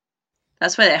 Yeah.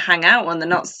 That's where they hang out when they're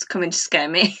not coming to scare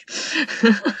me.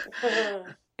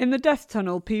 In the death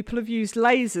tunnel, people have used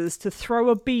lasers to throw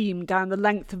a beam down the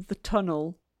length of the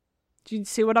tunnel. Do you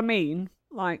see what I mean?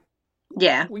 Like,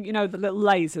 yeah, you know, the little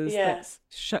lasers. Yeah.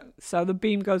 So the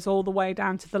beam goes all the way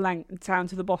down to the length, down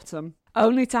to the bottom,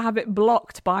 only to have it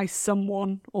blocked by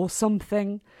someone or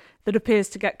something that appears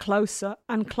to get closer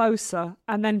and closer,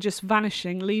 and then just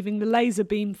vanishing, leaving the laser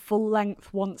beam full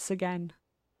length once again.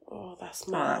 Oh, that's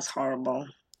mad. mad. Oh, that's horrible.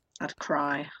 I'd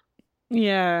cry.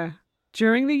 Yeah.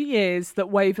 During the years that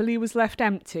Waverly was left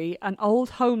empty, an old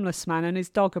homeless man and his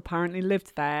dog apparently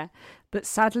lived there, but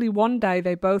sadly one day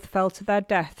they both fell to their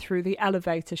death through the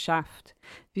elevator shaft.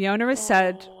 The owner has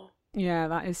said... Yeah,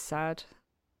 that is sad.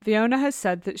 The owner has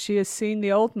said that she has seen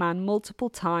the old man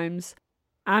multiple times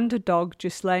and a dog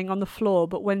just laying on the floor,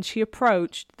 but when she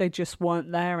approached, they just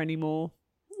weren't there anymore.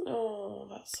 Oh,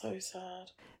 that's so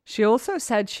sad. She also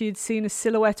said she had seen a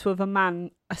silhouette of a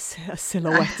man... A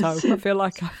silhouette. I feel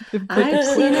like I've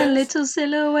seen a little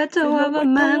silhouette of a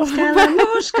man.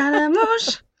 Scaramouche,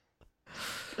 Scaramouche.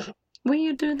 Will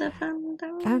you do the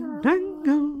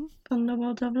fandango?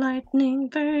 Thunderbolt of lightning,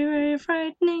 very, very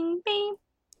frightening beam.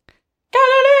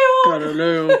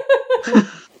 Galileo!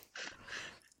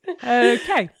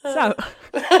 Okay,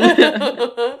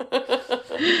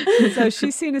 so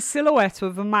she's seen a silhouette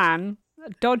of a man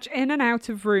dodge in and out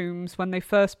of rooms when they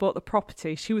first bought the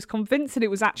property. She was convinced that it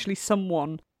was actually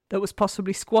someone that was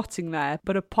possibly squatting there,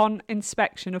 but upon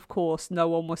inspection, of course, no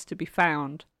one was to be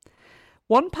found.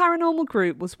 One paranormal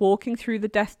group was walking through the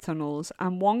death tunnels,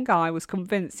 and one guy was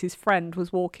convinced his friend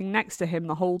was walking next to him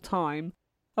the whole time.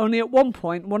 Only at one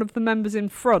point, one of the members in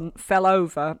front fell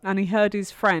over, and he heard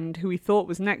his friend, who he thought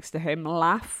was next to him,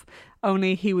 laugh,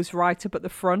 only he was right up at the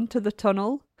front of the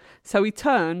tunnel. So he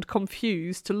turned,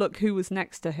 confused, to look who was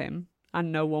next to him,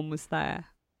 and no one was there.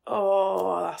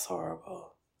 Oh, that's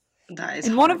horrible. That is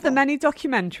In horrible. one of the many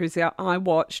documentaries that I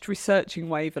watched researching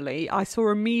Waverly, I saw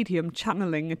a medium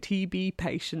channeling a TB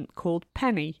patient called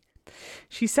Penny.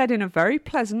 She said in a very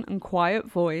pleasant and quiet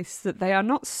voice that they are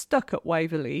not stuck at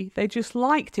Waverly, they just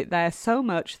liked it there so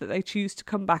much that they choose to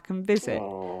come back and visit.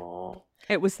 Oh,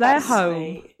 it was their that's home.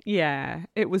 sweet. Yeah,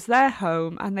 it was their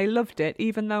home, and they loved it,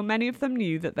 even though many of them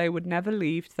knew that they would never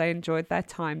leave. They enjoyed their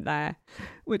time there,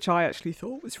 which I actually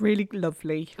thought was really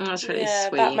lovely. That's really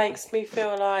sweet. That makes me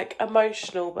feel like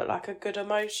emotional, but like a good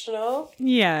emotional.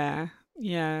 Yeah.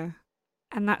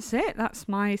 And that's it. That's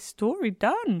my story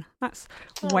done. That's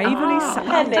Waverly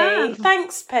Penny. done.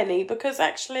 Thanks, Penny, because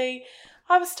actually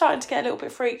I was starting to get a little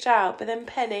bit freaked out, but then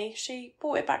Penny, she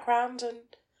brought it back round and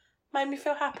made me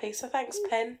feel happy. So thanks,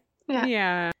 Pen.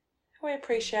 Yeah. We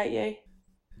appreciate you.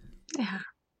 Yeah.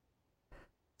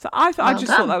 So I Well just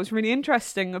done. thought that was really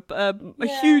interesting. A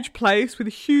huge place with a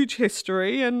huge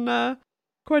history and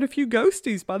quite a few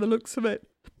ghosties by the looks of it.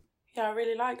 Yeah, I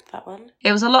really liked that one.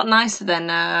 It was a lot nicer than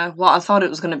what I thought it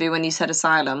was going to be when you said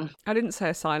asylum. I didn't say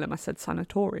asylum, I said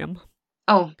sanatorium.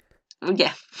 Oh,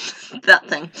 yeah, that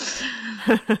thing.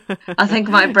 I think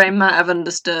my brain might have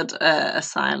understood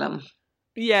asylum.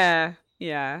 Yeah.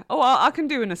 Oh, I can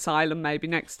do an asylum maybe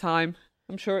next time.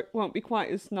 I'm sure it won't be quite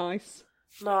as nice.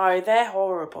 No, they're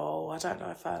horrible. I don't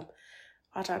know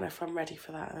if I'm ready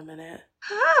for that in a minute.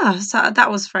 So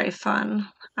that was very fun.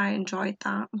 I enjoyed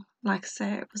that. Like I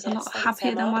say, it was a lot thanks,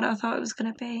 happier than Emma. what I thought it was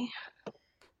going to be.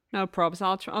 No probs.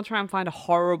 I'll try and find a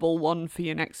horrible one for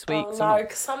you next week. Oh no,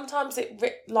 because sometimes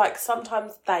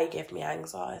sometimes they give me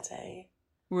anxiety.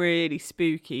 Really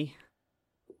spooky.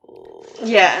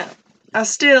 Yeah, I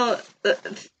still,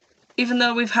 even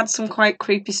though we've had some quite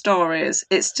creepy stories,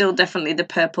 it's still definitely the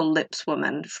purple lips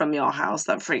woman from your house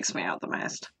that freaks me out the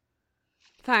most.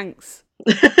 Thanks.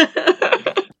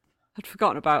 I'd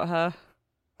forgotten about her.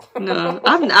 No,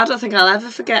 I don't think I'll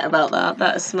ever forget about that.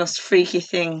 That's the most freaky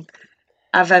thing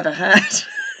I've ever heard.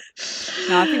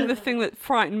 No, I think the thing that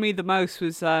frightened me the most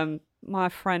was my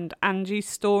friend Angie's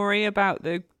story about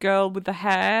the girl with the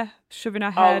hair shoving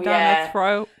her hair down her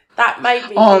throat. That made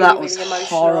me that was really emotional.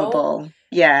 horrible.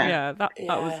 Yeah.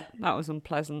 That was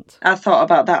unpleasant. I thought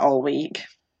about that all week.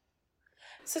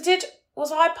 So was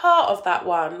I part of that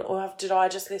one, or did I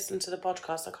just listen to the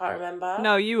podcast? I can't remember.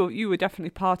 No, you were definitely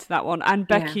part of that one. And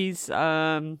Becky's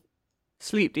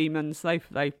sleep demons,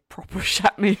 they proper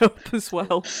shat me up as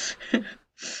well.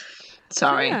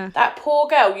 Sorry. Yeah. That poor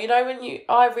girl, you know, when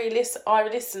I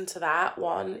listened to that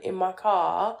one in my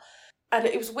car, and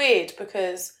it was weird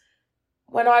because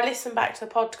when I listen back to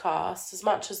the podcast, as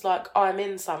much as like I'm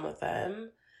in some of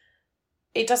them,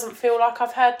 it doesn't feel like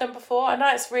I've heard them before. I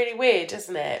know it's really weird,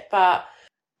 isn't it? But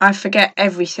I forget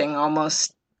everything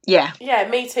almost. Yeah. Yeah,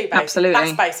 me too, basically. Absolutely.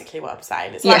 That's basically what I'm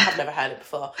saying. It's like I've never heard it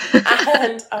before.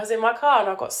 And I was in my car and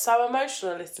I got so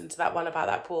emotional listening to that one about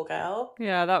that poor girl.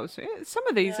 Yeah, that was... Some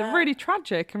of these are really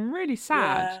tragic and really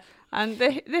sad. Yeah. And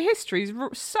the history is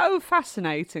so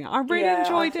fascinating. I really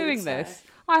enjoy doing this.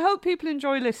 I hope people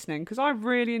enjoy listening because I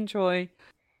really enjoy...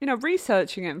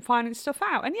 researching it and finding stuff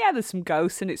out. And yeah, there's some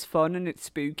ghosts and it's fun and it's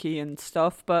spooky and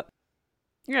stuff, but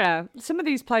yeah, some of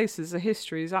these places, the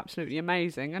history is absolutely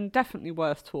amazing and definitely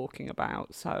worth talking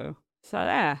about. So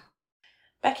there.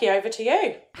 Becky, over to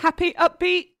you. Happy,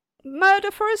 upbeat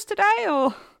murder for us today,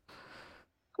 or?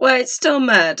 Well, it's still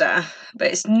murder, but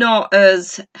it's not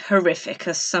as horrific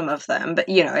as some of them, but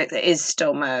it is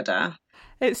still murder.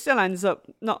 It still ends up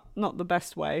not the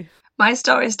best way. My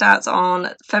story starts on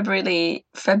February the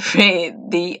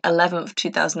 11th,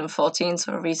 2014,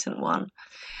 so a recent one.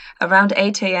 Around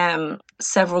 8 a.m.,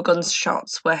 several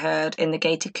gunshots were heard in the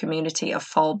gated community of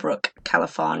Fallbrook,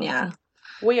 California.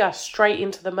 We are straight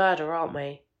into the murder, aren't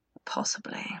we?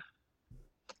 Possibly.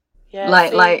 Yeah.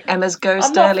 Like Emma's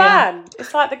ghost earlier. I'm not a fan.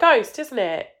 It's like the ghost, isn't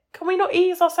it? Can we not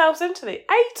ease ourselves into it?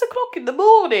 8 o'clock in the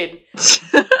morning.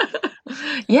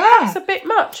 Yeah. That's a bit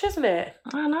much, isn't it?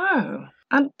 I know.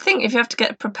 I think if you have to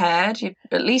get prepared, you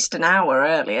at least an hour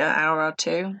earlier, hour or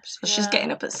two. So she's getting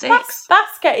up at 6.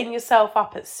 That's getting yourself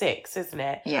up at 6, isn't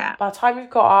it? Yeah. By the time you've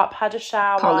got up, had a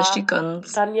shower, polished your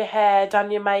guns, done your hair,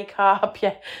 done your makeup,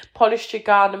 polished your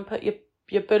gun and put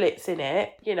your bullets in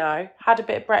it, had a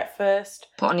bit of breakfast,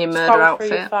 put on your murder outfit,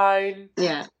 through your phone.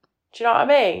 Yeah. Do you know what I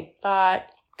mean? Like,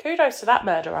 kudos to that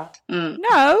murderer.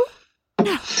 No.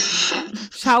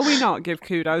 Shall we not give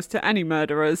kudos to any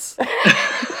murderers?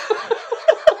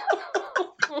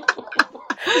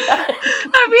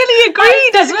 I really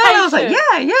agreed as well. I was like,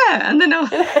 yeah. And then I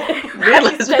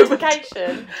realised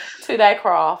dedication to their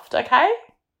craft, okay?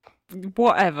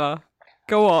 Whatever.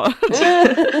 Go on.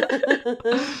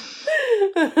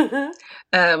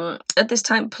 At this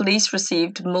time, police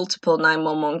received multiple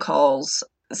 911 calls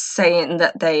saying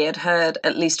that they had heard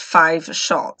at least 5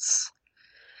 shots.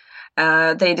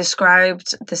 They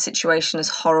described the situation as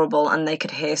horrible and they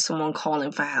could hear someone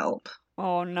calling for help.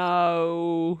 Oh,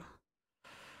 no.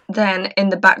 Then, in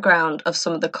the background of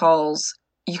some of the calls,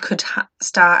 you could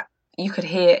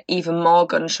hear even more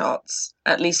gunshots.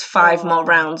 At least 5 more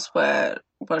rounds were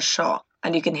shot,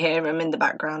 and you can hear them in the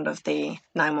background of the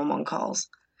 911 calls.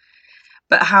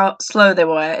 But how slow they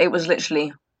were, it was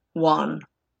literally 1,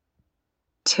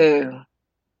 2,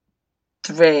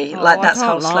 3. That's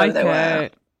how slow they were.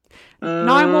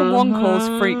 911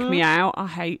 calls freak me out. I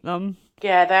hate them.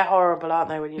 Yeah, they're horrible, aren't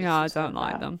they? I don't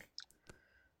like them.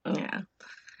 Yeah.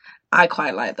 I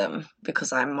quite like them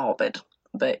because I'm morbid.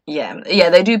 But yeah,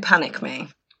 they do panic me.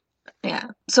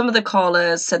 Yeah. Some of the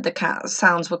callers said the cat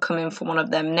sounds were coming from one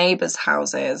of them neighbours'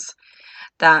 houses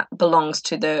that belongs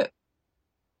to the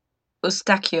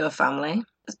Eustachio family.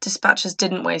 Dispatchers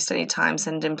didn't waste any time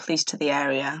sending police to the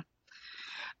area.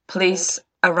 Police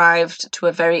arrived to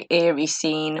a very eerie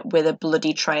scene with a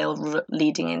bloody trail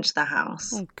leading into the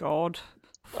house. Oh, God.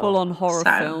 Full-on horror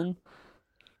film.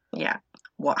 Yeah.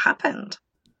 What happened?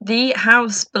 The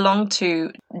house belonged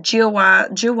to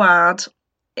Geoward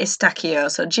Eustachio.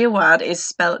 So Geoward is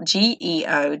spelled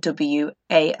Geoward.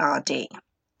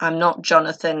 I'm not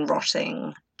Jonathan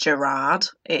Rotting Gerard.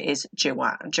 It is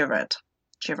Gerard.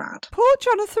 Poor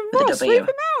Jonathan Ross. Leave him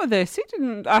out of this. He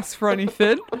didn't ask for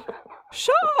anything.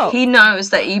 Shut up. He knows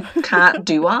that he can't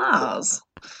do R's.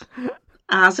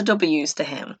 R's are W's to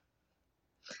him.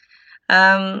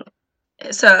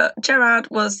 So Gerard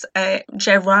was a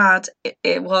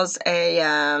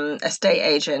estate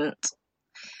agent,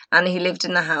 and he lived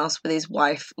in the house with his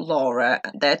wife Laura,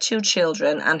 their 2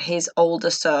 children, and his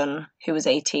older son, who was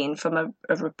 18 from a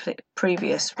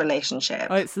previous relationship.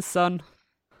 Oh, it's the son.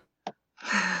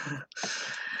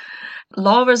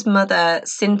 Laura's mother,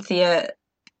 Cynthia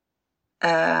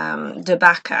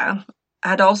Cdebaca,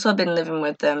 had also been living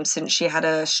with them since she had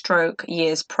a stroke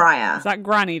years prior. Is that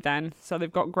Granny then? So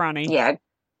they've got Granny. Yeah,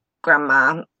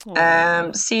 Grandma.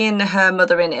 Seeing her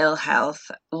mother in ill health,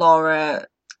 Laura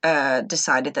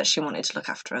decided that she wanted to look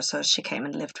after her, so she came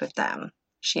and lived with them.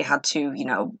 She had to,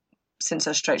 since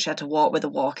her stroke, she had to walk with a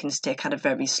walking stick, had a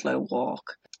very slow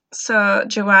walk. So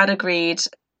Gerard agreed,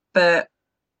 but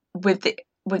with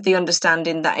the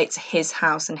understanding that it's his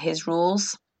house and his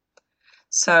rules.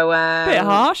 So bit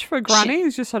harsh for a granny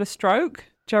who's just had a stroke.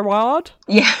 Gerard.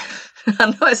 Yeah, I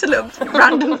know it's a little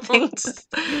random thing.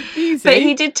 Easy. But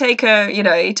he did take her.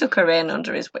 He took her in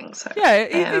under his wing. So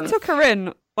yeah, he took her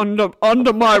in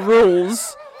under my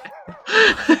rules.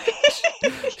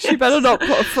 She better not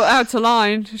put a foot out of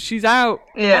line. She's out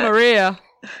on her ear.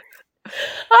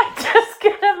 I just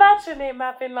can imagine him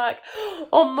having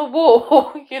on the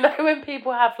wall, when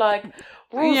people have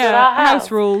rules in our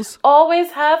house rules.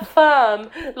 Always have fun.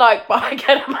 But I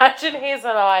can imagine his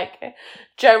are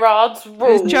Gerard's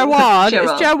rules. It's Gerard.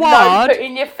 It's Gerard. No,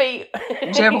 putting your feet.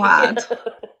 Gerard.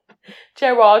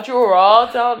 Gerard, you're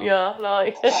hard, aren't you?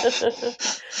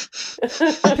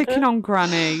 Picking on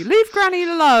Granny. Leave Granny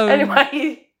alone.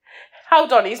 Anyway,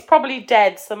 hold on. He's probably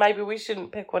dead, so maybe we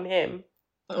shouldn't pick on him.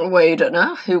 Well, you don't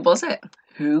know. Who was it?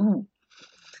 Who?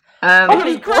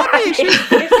 Probably Granny. She's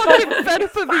fucking fed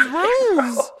up of his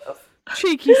rules.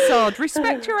 Cheeky sod.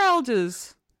 Respect your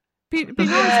elders. Be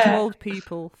nice to old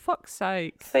people. Fuck's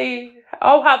sake. See,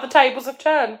 how the tables have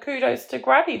turned. Kudos to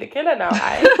Granny, the killer now,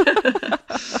 eh?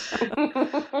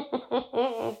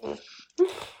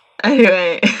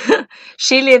 Anyway,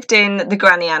 she lived in the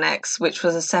Granny Annex, which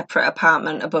was a separate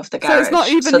apartment above the garage. So it's not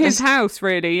even his house,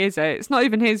 really, is it? It's not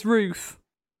even his roof.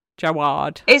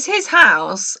 Jawad. It's his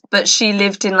house, but she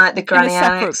lived in the Granny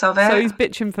Annex of it. So he's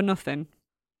bitching for nothing.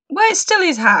 Well, it's still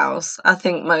his house. I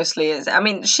think mostly is. I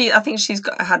mean, I think she's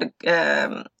had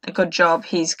a good job.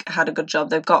 He's had a good job.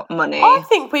 They've got money. I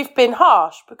think we've been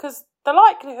harsh because the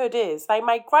likelihood is they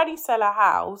made Granny sell her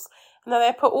house and then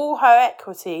they put all her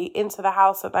equity into the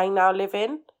house that they now live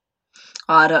in.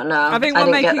 Oh, I don't know. I think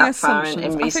we're making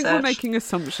assumptions. I think we're making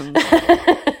assumptions.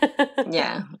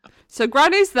 Yeah. So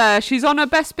Granny's there. She's on her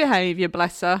best behaviour,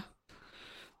 bless her.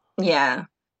 Yeah.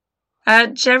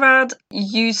 Gerard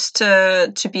used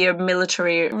to be a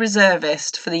military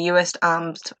reservist for the US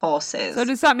Armed Forces. So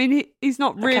does that mean he's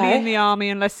not really in the army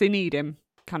unless they need him,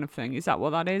 kind of thing? Is that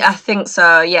what that is? I think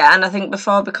so, yeah. And I think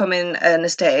before becoming an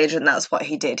estate agent, that's what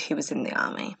he did. He was in the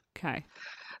army. Okay.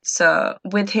 So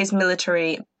with his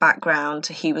military background,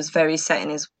 he was very set in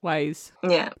his ways.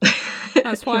 Yeah.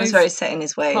 That's why he was very set in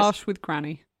his ways. Harsh with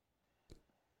Granny.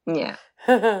 Yeah.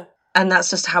 And that's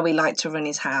just how he liked to run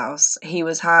his house. He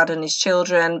was hard on his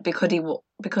children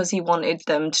because he wanted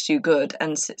them to do good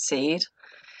and succeed.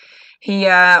 He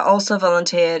also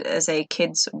volunteered as a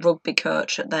kids rugby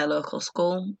coach at their local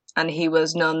school, and he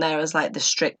was known there as the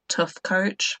strict, tough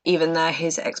coach, even though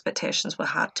his expectations were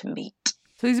hard to meet.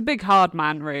 So he's a big hard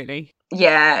man, really.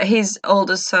 Yeah, his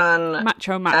older son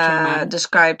macho man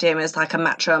described him as a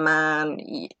macho man,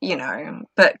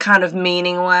 but kind of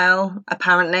meaning well,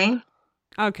 apparently.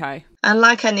 Okay. And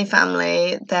like any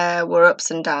family, there were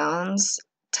ups and downs.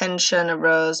 Tension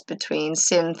arose between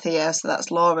Cynthia, so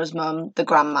that's Laura's mum, the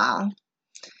grandma.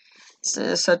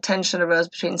 So tension arose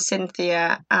between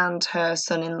Cynthia and her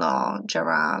son-in-law,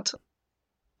 Gerard.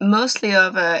 Mostly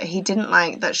over, he didn't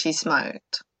like that she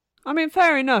smoked. I mean,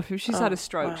 fair enough. If she's had a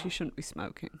stroke, she shouldn't be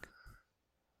smoking.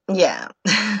 Yeah.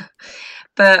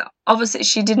 But obviously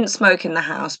she didn't smoke in the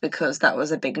house because that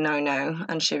was a big no-no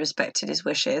and she respected his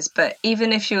wishes. But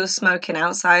even if she was smoking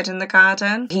outside in the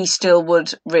garden, he still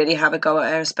would really have a go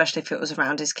at her, especially if it was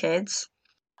around his kids.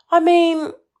 I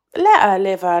mean, let her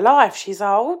live her life. She's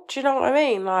old. Do you know what I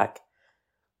mean? I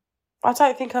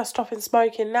don't think her stopping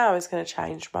smoking now is going to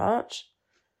change much.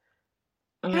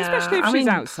 Yeah, especially if she's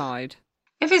outside.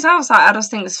 If he's outside, I just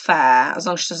think it's fair, as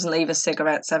long as she doesn't leave his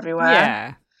cigarettes everywhere.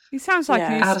 Yeah. He sounds like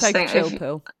he needs to take a chill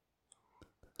pill.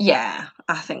 Yeah,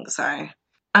 I think so.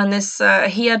 And this,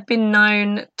 he had been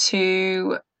known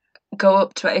to go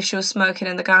up to her if she was smoking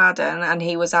in the garden and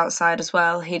he was outside as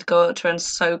well. He'd go up to her and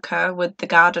soak her with the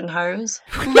garden hose.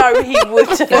 No, he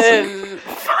wouldn't.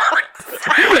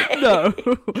 No.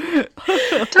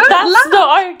 That's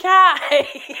not okay.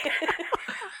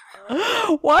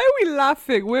 Why are we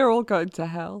laughing? We're all going to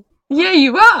hell. Yeah,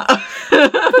 you are.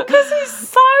 Because he's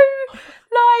so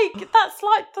Like, that's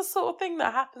like the sort of thing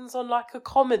that happens on like a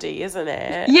comedy, isn't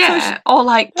it? Yeah, or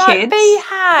like kids.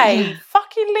 Behave.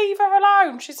 Fucking leave her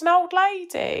alone. She's an old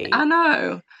lady. I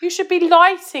know. You should be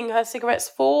lighting her cigarettes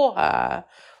for her,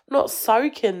 not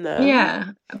soaking them.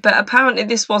 Yeah, but apparently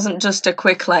this wasn't just a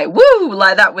quick like woo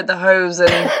like that with the hose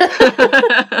and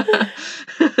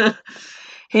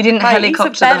he didn't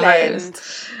helicopter the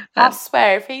hose. I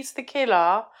swear, if he's the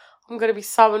killer, I'm going to be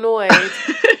so annoyed.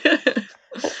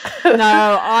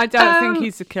 No, I don't think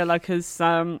he's the killer because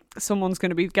someone's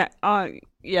going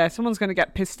to someone's going to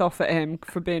get pissed off at him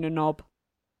for being a knob.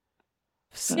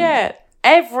 Yeah,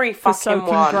 every fucking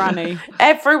one. Granny.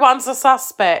 Everyone's a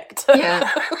suspect. Yeah,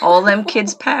 all them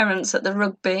kids' parents at the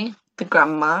rugby, the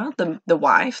grandma, the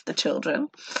wife, the children.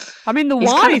 I mean, He's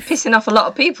wife kind of pissing off a lot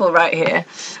of people right here.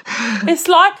 It's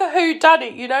like a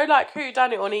whodunit, you know, like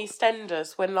whodunit on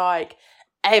EastEnders when like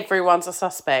everyone's a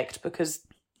suspect because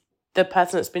the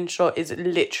person that's been shot is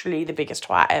literally the biggest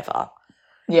twat ever.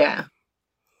 Yeah.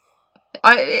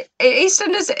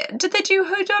 EastEnders, did they do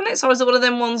whodunits, or was it one of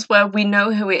them ones where we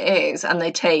know who it is and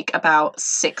they take about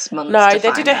 6 months? No, to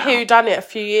they find did a out? whodunit a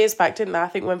few years back, didn't they? I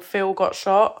think when Phil got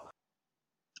shot.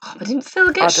 Oh, but didn't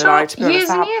Phil get shot years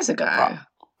and years ago?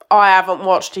 I haven't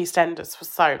watched EastEnders for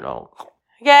so long.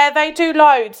 Yeah, they do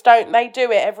loads, don't they?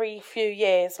 Do it every few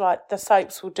years. Like the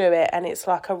soaps will do it, and it's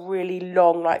like a really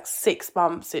long, like 6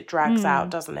 months. It drags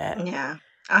out, doesn't it? Yeah.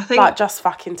 I think like just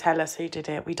fucking tell us who did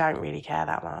it. We don't really care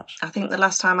that much. I think the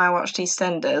last time I watched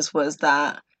EastEnders was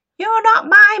that "You're not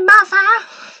my mother."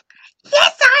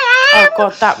 Yes, I am. Oh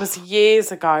god, that was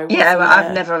years ago. Yeah, but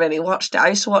I've never really watched it. I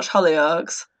used to watch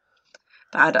Hollyoaks,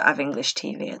 but I don't have English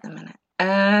TV at the minute.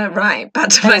 Right, back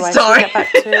to my story.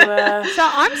 So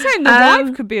I'm saying the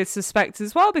wife could be a suspect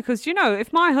as well because, you know,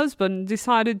 if my husband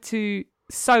decided to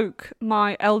soak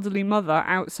my elderly mother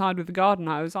outside with a garden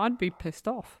hose, I'd be pissed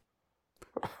off.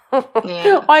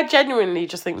 Yeah. I genuinely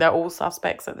just think they're all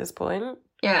suspects at this point.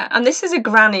 Yeah, and this is a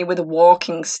granny with a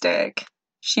walking stick.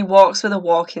 She walks with a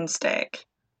walking stick.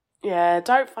 Yeah,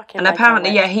 don't fucking. And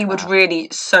apparently, he would really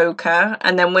soak her,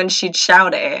 and then when she'd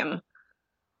shout at him,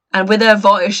 and with her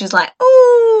voice, she's like,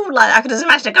 "Ooh!" Like I could just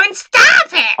imagine her going,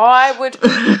 "Stop it!"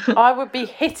 I would be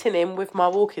hitting him with my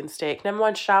walking stick. Never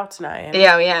mind shouting at him.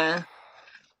 Yeah.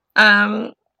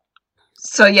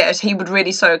 So yes, he would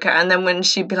really soak her, and then when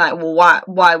she'd be like, "Well,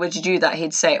 why would you do that?"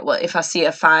 He'd say, "Well, if I see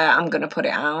a fire, I'm gonna put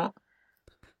it out."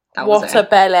 What a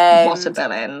bell end! What a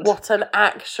bell end! What an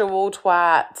actual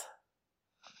twat!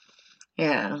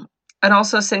 Yeah, and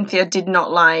also Cynthia did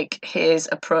not like his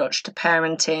approach to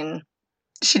parenting.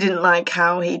 She didn't like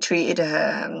how he treated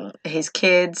his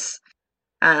kids,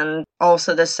 and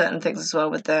also there's certain things as well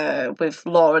with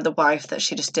Laura, the wife, that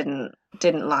she just didn't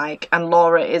like. And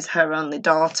Laura is her only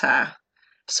daughter,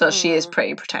 so she is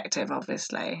pretty protective,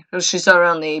 obviously. She's her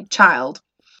only child.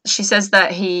 She says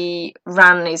that he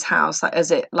ran his house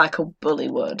like a bully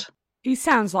would. He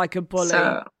sounds like a bully.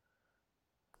 So,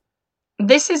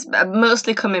 this is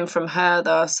mostly coming from her,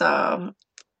 though, so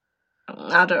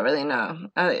I don't really know.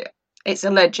 It's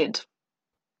alleged.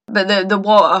 But the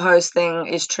water hose thing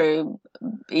is true.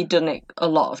 He'd done it a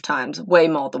lot of times, way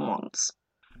more than once.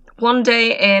 One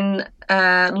day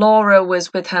Laura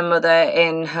was with her mother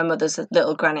in her mother's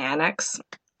little granny annex,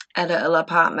 a little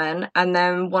apartment, and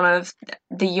then one of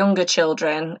the younger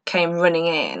children came running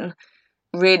in,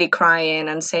 really crying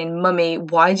and saying, "Mummy,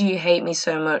 why do you hate me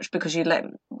so much?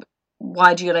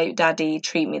 Why do you let Daddy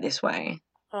treat me this way?"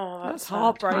 Oh, that's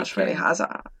heartbreaking. That's really hard.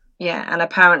 Yeah, and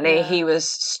apparently he was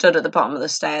stood at the bottom of the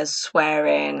stairs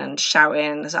swearing and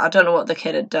shouting. So I don't know what the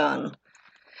kid had done.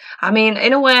 I mean,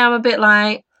 in a way, I'm a bit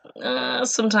like,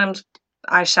 sometimes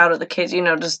I shout at the kids, you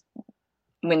know, just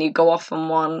when you go off on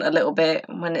one a little bit,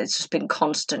 when it's just been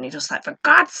constant, you're just like, for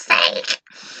God's sake.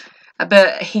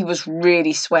 But he was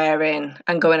really swearing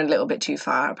and going a little bit too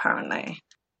far, apparently.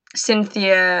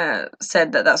 Cynthia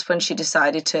said that that's when she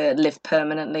decided to live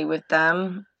permanently with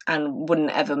them and wouldn't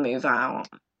ever move out.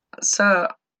 So,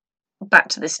 back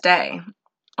to this day.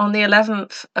 On the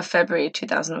 11th of February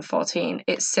 2014,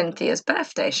 it's Cynthia's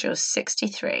birthday. She was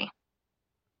 63.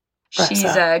 She's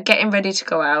getting ready to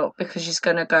go out because she's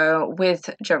going to go with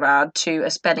Gerard to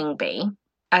a spelling bee.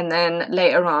 And then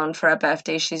later on for her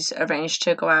birthday, she's arranged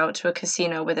to go out to a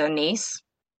casino with her niece.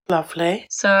 Lovely.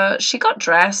 So she got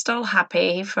dressed all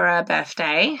happy for her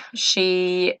birthday.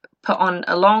 She put on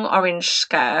a long orange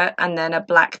skirt and then a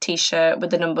black t-shirt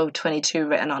with the number 22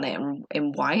 written on it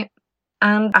in white.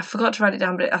 And I forgot to write it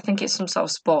down, but I think it's some sort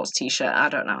of sports t-shirt. I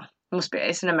don't know. Must be.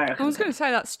 It's an American. I was going to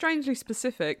say that's strangely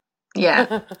specific.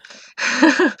 Yeah.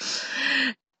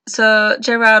 So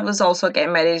Gerard was also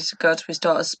getting ready to go to his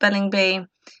daughter's spelling bee,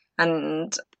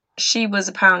 and she was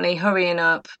apparently hurrying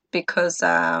up because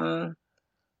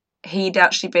he'd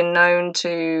actually been known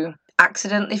to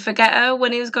accidentally forget her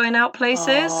when he was going out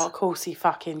places. Oh, of course he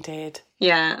fucking did.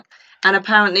 Yeah. And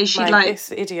apparently she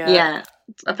this idiot. Yeah.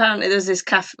 Apparently there's this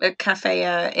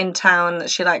cafe in town that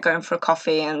she liked going for a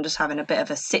coffee and just having a bit of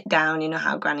a sit down, you know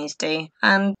how grannies do.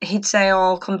 And he'd say, "Oh,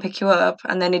 I'll come pick you up,"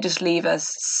 and then he'd just leave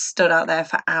us stood out there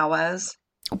for hours.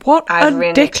 What either a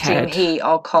in dickhead. extreme heat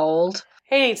or cold.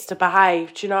 He needs to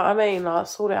behave, do you know what I mean? Like,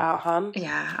 sort it out, hun.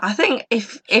 Yeah, I think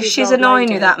if she's an old annoying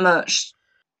you lady. that much,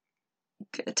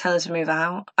 tell her to move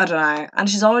out. I don't know. And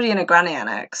she's already in a granny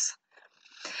annex.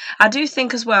 I do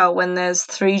think as well, when there's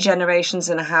 3 generations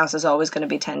in a house, there's always going to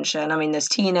be tension. I mean, there's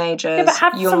teenagers, Yeah, but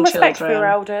have young some respect children. for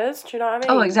your elders, do you know what I mean?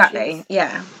 Oh, exactly. Jeez.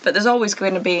 Yeah, but there's always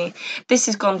going to be. This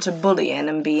has gone to bullying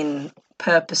and being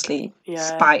purposely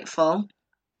spiteful.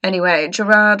 Anyway,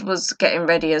 Gerard was getting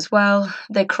ready as well.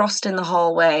 They crossed in the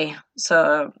hallway,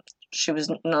 so she was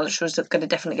going to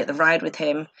definitely get the ride with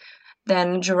him.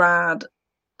 Then Gerard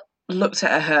looked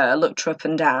at her, looked her up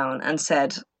and down, and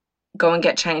said, "Go and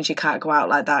get changed. You can't go out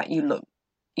like that. You look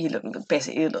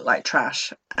like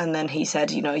trash." And then he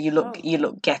said, "You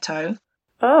look ghetto."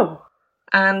 Oh.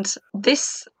 And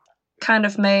this kind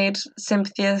of made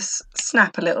Cynthia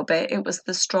snap a little bit. It was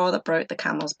the straw that broke the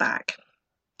camel's back.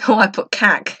 Oh, I put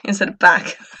cack instead of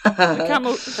back. The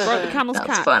camel broke the camel's cack.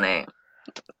 That's funny.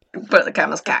 Broke the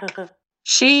camel's cack.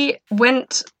 She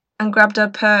went and grabbed her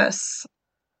purse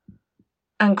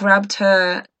and grabbed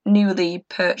her newly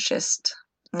purchased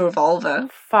revolver.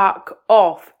 Fuck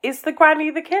off. Is the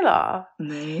granny the killer?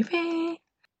 Maybe.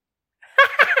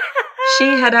 She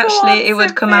had actually, it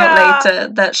would come out later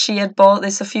that she had bought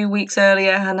this a few weeks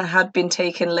earlier and had been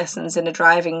taking lessons in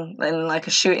a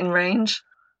shooting range.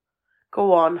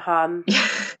 Go on, hun.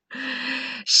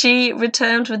 She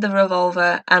returned with the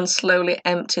revolver and slowly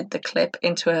emptied the clip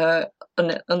into her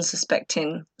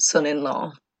unsuspecting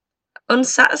son-in-law.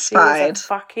 Unsatisfied. She was a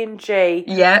fucking G.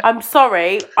 Yeah. I'm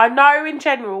sorry. I know in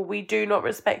general we do not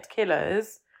respect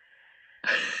killers,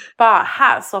 but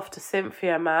hats off to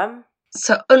Cynthia, man.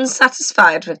 So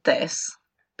unsatisfied with this,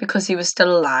 because he was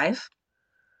still alive,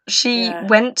 she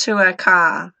went to her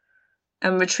car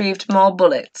and retrieved more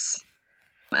bullets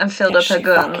and filled up her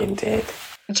gun. Fucking did.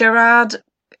 Gerard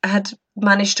had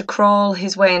managed to crawl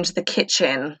his way into the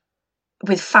kitchen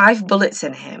with 5 bullets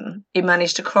in him. He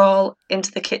managed to crawl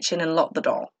into the kitchen and lock the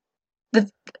door.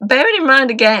 Bearing in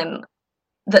mind again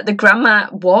that the grandma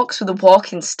walks with a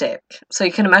walking stick, so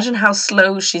you can imagine how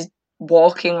slow she's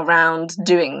walking around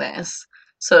doing this.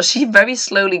 So she very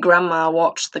slowly, grandma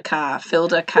watched the car,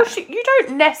 filled her car. Well, you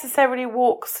don't necessarily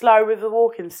walk slow with a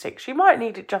walking stick. She might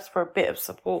need it just for a bit of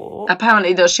support.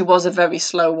 Apparently, though, she was a very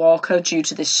slow walker due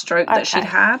to this stroke that she'd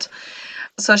had.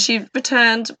 So she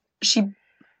returned, she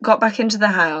got back into the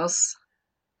house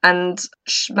and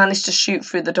she managed to shoot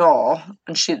through the door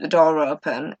and shoot the door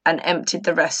open and emptied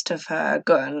the rest of her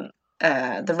gun,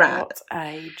 the rat,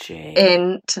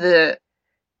 into the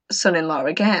son-in-law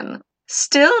again.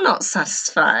 Still not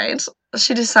satisfied,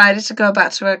 she decided to go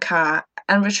back to her car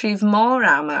and retrieve more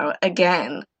ammo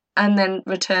again, and then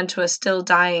return to her still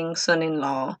dying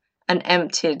son-in-law and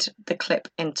emptied the clip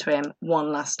into him one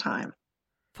last time.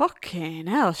 Fucking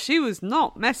hell, she was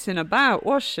not messing about,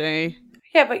 was she?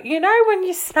 Yeah, but you know when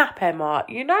you snap, Emma,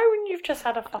 you know when you've just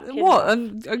had a fucking... What?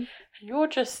 And you're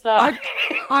just like...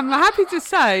 I'm happy to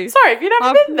say... Sorry, have you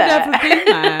never been there? I've never been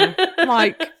there.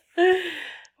 Like...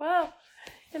 Well,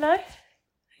 you know...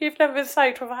 You've never been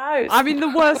soaked with a hose. I mean, the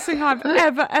worst thing I've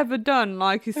ever done,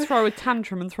 like, is throw a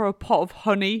tantrum and throw a pot of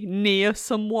honey near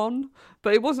someone.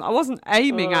 But I wasn't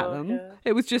aiming at them. Yeah.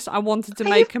 It was just I wanted to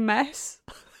make a mess.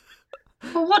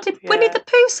 Well, what did Winnie the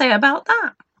Pooh say about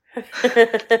that?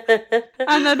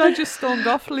 And then I just stormed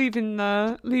off, leaving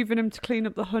him to clean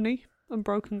up the honey and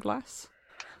broken glass.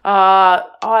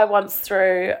 I once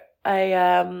threw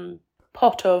a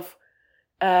pot of,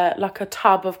 like a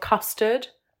tub of custard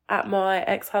at my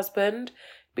ex-husband,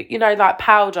 but you know, like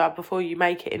powder before you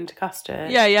make it into custard.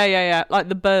 Yeah. Like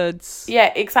the birds.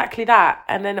 Yeah, exactly that.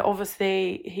 And then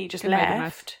obviously he just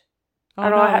left,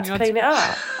 and I had to clean it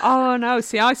up. Oh no!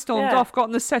 See, I stormed off, got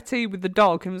on the settee with the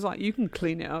dog, and was like, "You can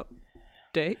clean it up,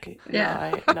 dick."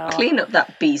 Yeah, no. Clean up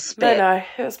that bee spit. No,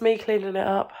 it was me cleaning it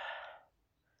up.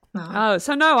 Oh,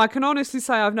 so no, I can honestly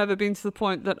say I've never been to the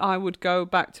point that I would go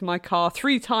back to my car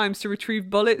 3 times to retrieve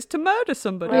bullets to murder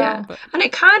somebody. Yeah, and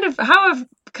it kind of, how I've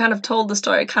kind of told the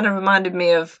story, it kind of reminded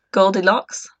me of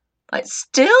Goldilocks. Like,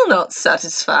 still not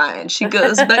satisfied. She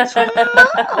goes back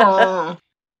to mom.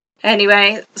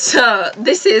 Anyway, so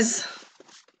this is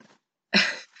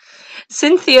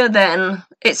Cynthia then.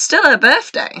 It's still her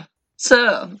birthday.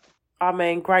 So I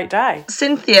mean, great day.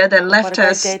 Cynthia then left her.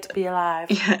 What a great day to be alive.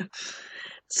 Yeah.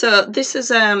 So this is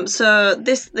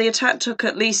the attack took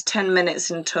at least 10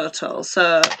 minutes in total.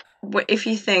 So if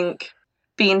you think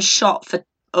being shot for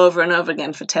over and over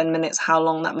again for 10 minutes, how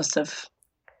long that must have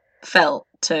felt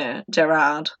to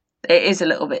Gerard, it is a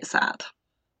little bit sad.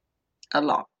 A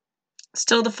lot.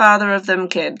 Still the father of them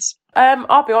kids.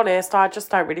 I'll be honest, I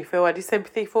just don't really feel any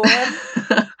sympathy for him.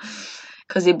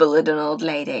 Because he bullied an old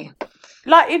lady.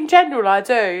 Like, in general, I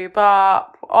do,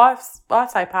 but I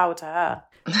say power to her.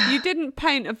 You didn't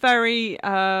paint a very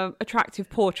attractive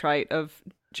portrait of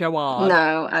Gerard.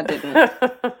 No, I didn't.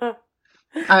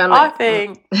 I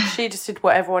think she just did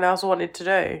what everyone else wanted to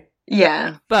do.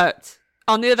 Yeah. But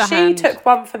on the other hand, she took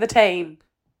one for the team.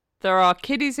 There are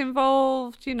kiddies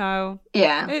involved, you know.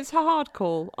 Yeah. It's a hard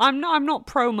call. I'm not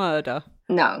pro murder.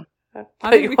 No.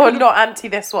 But you're not anti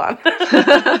this one.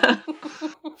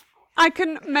 I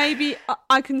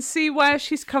can see where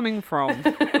she's coming from.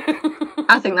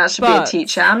 I think that should be a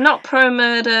teacher. I'm not pro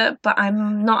murder, but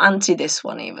I'm not anti this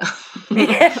one either.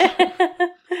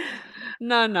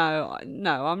 No,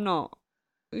 I'm not.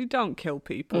 You don't kill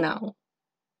people. No.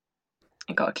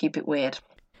 You gotta keep it weird.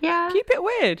 Yeah. Keep it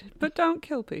weird, but don't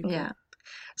kill people. Yeah.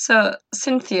 So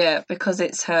Cynthia, because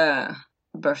it's her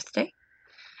birthday,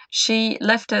 she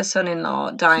left her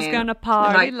son-in-law dying. She's gonna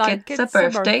party like it's a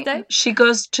birthday. She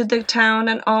goes to the town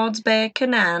and orders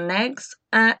bacon and eggs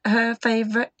at her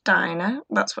favourite diner.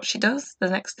 That's what she does. The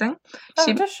next thing.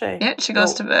 Does she? Yeah, she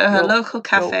goes to her local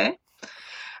cafe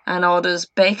and orders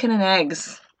bacon and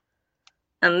eggs.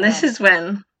 And this is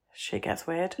when she gets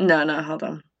weird. No, hold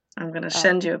on. I'm going to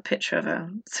send you a picture of her.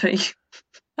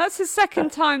 That's the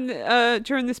second time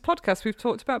during this podcast we've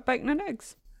talked about bacon and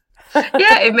eggs.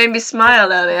 Yeah, it made me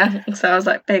smile earlier. So I was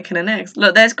like, bacon and eggs.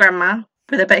 Look, there's Grandma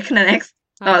with her bacon and eggs.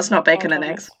 Oh, it's not bacon and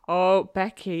eggs. Oh,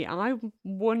 Becky, I'm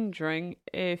wondering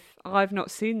if I've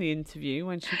not seen the interview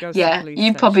when she goes to the police you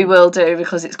station. Probably will do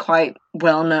because it's quite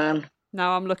well known.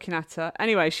 No, I'm looking at her.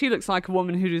 Anyway, she looks like a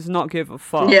woman who does not give a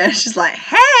fuck. Yeah, she's like,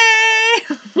 hey!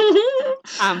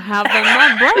 I'm having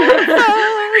my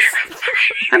breakfast.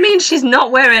 I mean, she's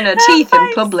not wearing her teeth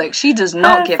in public. She does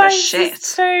not give a shit.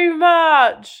 Is too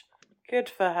much. Good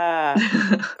for her.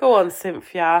 Go on,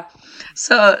 Cynthia.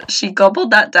 So she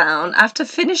gobbled that down. After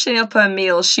finishing up her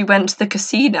meal, she went to the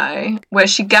casino where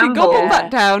she gambled. She gobbled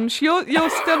that down. You're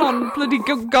still on bloody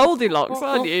Goldilocks,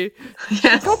 aren't you? Yes.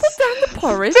 She gobbled down the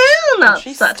porridge. Still not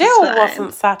satisfied. Still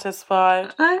wasn't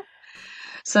satisfied.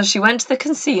 So she went to the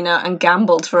casino and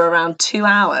gambled for around 2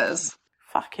 hours.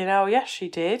 Fucking hell, yes she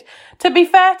did. To be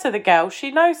fair to the girl, she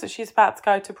knows that she's about to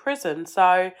go to prison,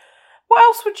 so what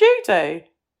else would you do?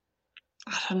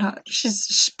 I don't know.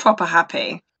 She's proper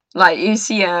happy. Like, you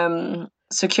see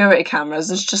security cameras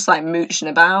and she's just like mooching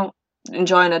about,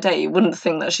 enjoying her day. You wouldn't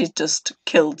think that she's just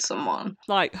killed someone.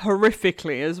 Like,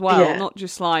 horrifically as well. Not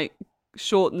just like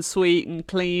short and sweet and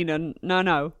clean and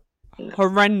no.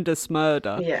 Horrendous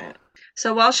murder. Yeah.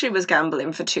 So while she was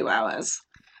gambling for 2 hours,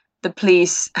 the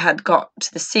police had got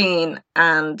to the scene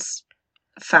and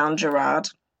found Gerard.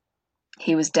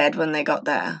 He was dead when they got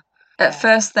there. At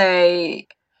first, the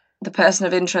person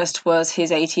of interest was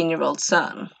his 18-year-old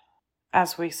son.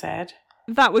 As we said.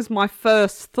 That was my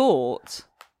first thought.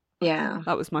 Yeah.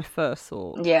 That was my first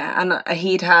thought. Yeah, and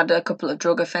he'd had a couple of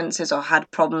drug offences or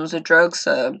had problems with drugs,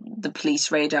 so the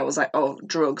police radar was like, oh,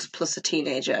 drugs plus a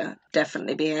teenager,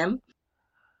 definitely be him.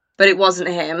 But it wasn't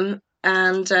him,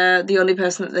 and the only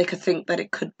person that they could think that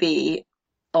it could be,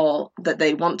 or that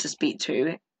they want to speak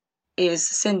to, is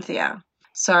Cynthia.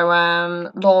 So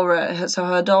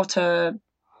her daughter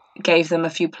gave them a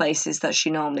few places that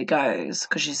she normally goes,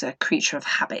 because she's a creature of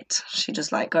habit. She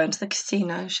does like going to the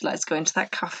casino, she likes going to that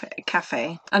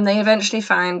cafe. And they eventually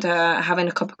find her having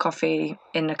a cup of coffee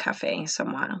in a cafe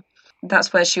somewhere.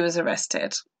 That's where she was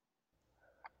arrested.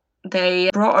 They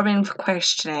brought her in for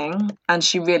questioning, and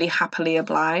she really happily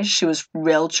obliged. She was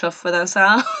real chuffed with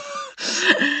herself.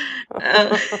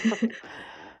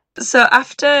 So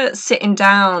after sitting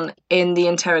down in the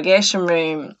interrogation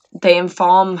room, they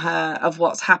inform her of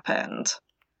what's happened.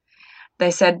 They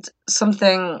said,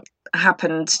 something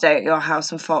happened today at your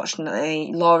house,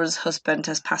 unfortunately. Laura's husband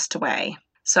has passed away.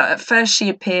 So at first she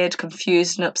appeared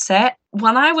confused and upset.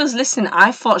 When I was listening,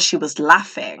 I thought she was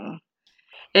laughing.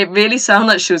 It really sounded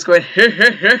like she was going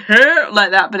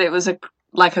like that, but it was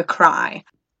like a cry.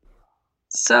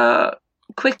 So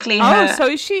quickly so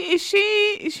is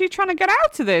she trying to get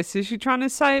out of this? Is she trying to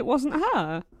say it wasn't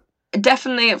her?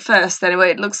 Definitely at first,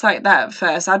 anyway. It looks like that at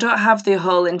first. I don't have the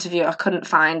whole interview. I couldn't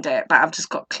find it, but I've just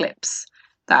got clips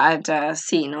that I'd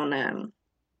seen on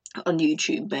on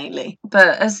YouTube mainly.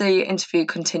 But as the interview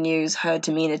continues, her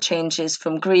demeanour changes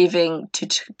from grieving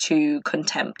to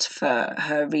contempt for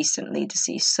her recently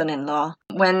deceased son-in-law.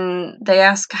 When they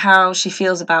ask how she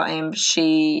feels about him,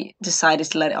 she decided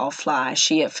to let it all fly.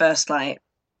 She at first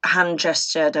hand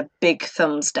gestured a big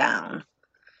thumbs down,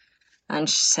 and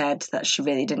she said that she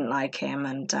really didn't like him,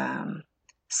 and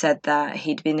said that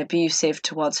he'd been abusive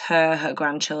towards her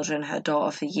grandchildren, her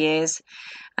daughter for years.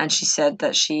 And she said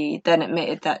that she then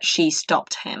admitted that she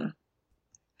stopped him.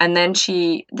 And then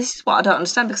this is what I don't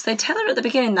understand, because they tell her at the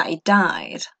beginning that he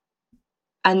died.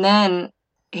 And then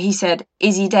he said,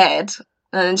 is he dead?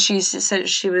 And she said,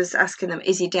 she was asking them,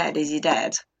 is he dead? Is he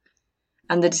dead?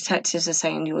 And the detectives are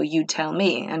saying, well, you tell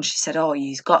me. And she said, oh,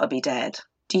 he's got to be dead.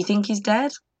 Do you think he's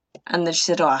dead? And then she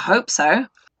said, oh, I hope so.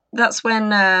 That's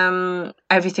when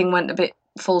everything went a bit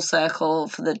full circle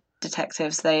for the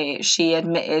detectives. She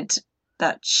admitted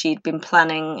that she'd been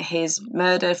planning his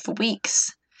murder for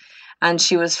weeks, and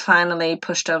she was finally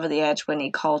pushed over the edge when he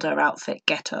called her outfit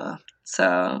ghetto.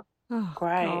 So,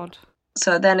 Great. God.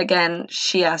 So then again,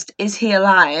 she asked, "Is he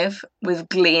alive?" with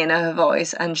glee in her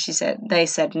voice, and they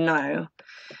said no.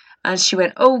 And she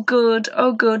went, oh good,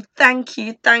 thank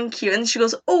you. And she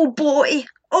goes, oh boy,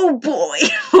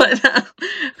 like that.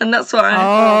 And that's what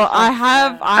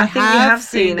I think you have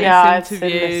seen it. Yeah, I've seen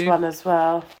this one as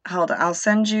well. Hold on, I'll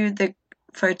send you the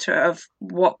photo of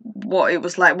what it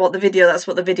was like, that's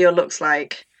what the video looks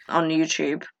like on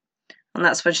YouTube. And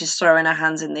that's when she's throwing her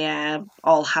hands in the air,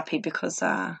 all happy because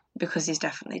he's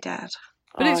definitely dead.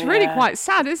 But it's really quite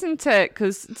sad, isn't it?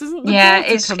 Because doesn't the Yeah,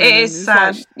 daughter come in? it is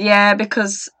sad. Yeah,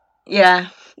 because yeah,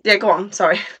 go on.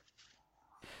 Sorry.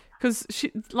 Because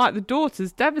the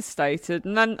daughter's devastated,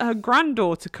 and then her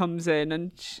granddaughter comes in,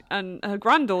 and her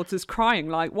granddaughter's crying,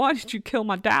 like, "Why did you kill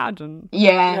my dad?" And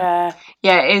yeah,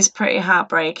 it is pretty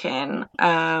heartbreaking.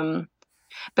 But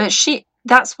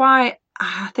that's why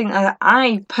I think that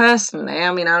I personally,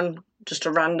 I mean, I'm just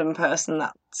a random person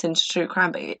that's into true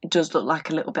crime, but it does look like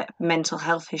a little bit of mental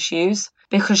health issues,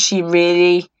 because she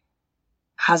really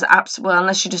has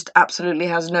unless she just absolutely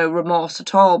has no remorse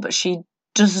at all, but she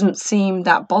doesn't seem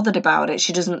that bothered about it.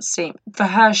 She doesn't seem, for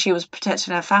her, she was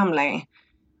protecting her family,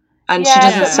 and she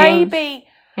doesn't seem. Maybe.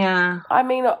 Yeah. I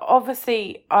mean,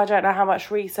 obviously, I don't know how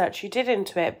much research you did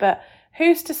into it, but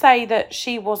who's to say that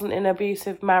she wasn't in an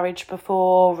abusive marriage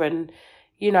before, and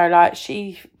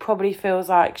she probably feels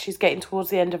like she's getting towards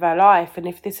the end of her life, and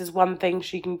if this is one thing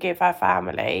she can give her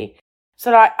family,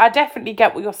 so I definitely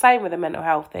get what you're saying with the mental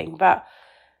health thing, but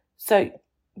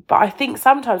I think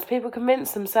sometimes people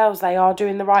convince themselves they are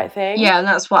doing the right thing. Yeah, and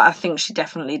that's what I think she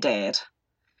definitely did.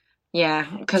 Yeah,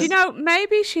 because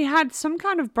maybe she had some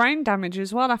kind of brain damage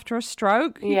as well after a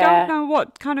stroke. You don't know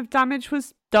what kind of damage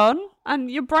was done, and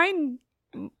your brain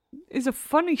is a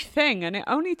funny thing, and it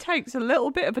only takes a little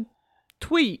bit of a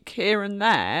tweak here and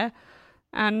there,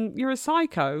 and you're a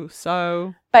psycho.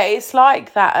 So, but it's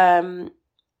like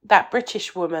that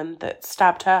British woman that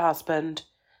stabbed her husband.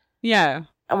 Yeah.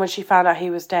 And when she found out he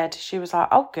was dead, she was like,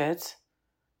 oh, good.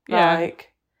 Yeah.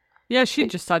 Yeah, she'd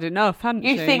just had enough, hadn't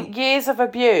she? You think years of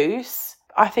abuse,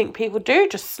 I think people do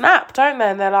just snap, don't they?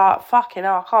 And they're like, fucking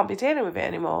hell, I can't be dealing with it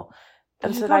anymore.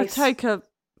 And you've got to take a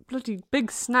bloody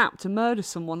big snap to murder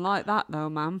someone like that, though,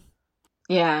 ma'am.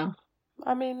 Yeah.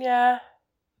 I mean, yeah.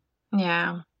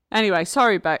 Yeah. Anyway,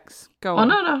 sorry, Bex. Go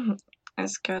on. Oh, no.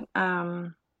 It's good.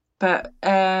 But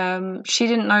she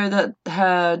didn't know that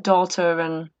her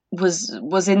daughter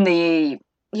was in the,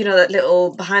 that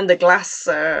little behind the glass,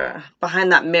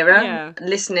 behind that mirror,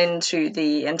 listening to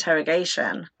the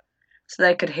interrogation, so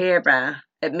they could hear her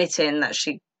admitting that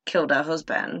she killed her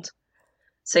husband.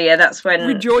 So yeah, that's when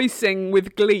rejoicing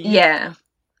with glee. Yeah,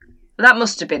 that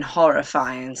must have been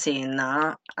horrifying seeing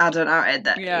that. I don't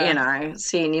know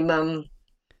seeing your mum.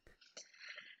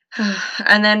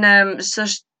 And then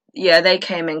they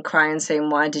came in crying, saying,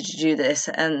 "Why did you do this?"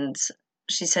 And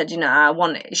she said,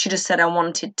 she just said, "I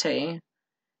wanted to."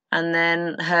 And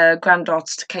then her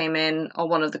granddaughter came in, or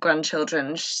one of the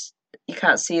grandchildren. You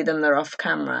can't see them, they're off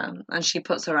camera. And she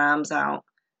puts her arms out,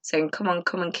 saying, come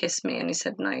and kiss me. And he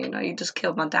said, no, you just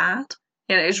killed my dad.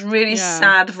 It's really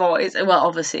sad voice. Well,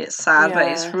 obviously it's sad, but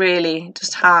it's really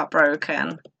just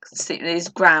heartbroken. His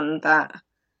grand that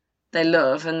they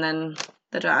love, and then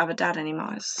they don't have a dad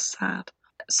anymore. It's sad.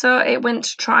 So it went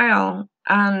to trial,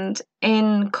 and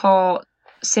in court,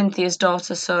 Cynthia's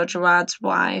daughter, so Gerard's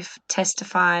wife,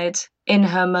 testified in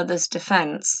her mother's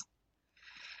defence.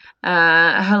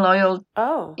 Her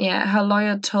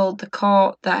lawyer told the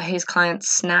court that his client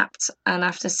snapped, and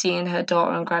after seeing her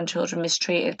daughter and grandchildren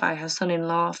mistreated by her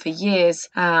son-in-law for years,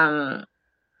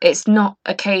 it's not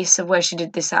a case of where she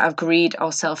did this out of greed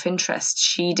or self-interest.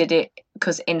 She did it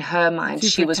because in her mind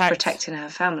she was protecting her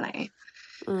family.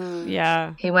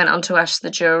 Yeah. He went on to ask the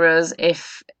jurors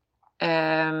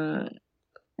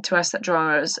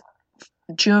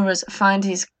jurors find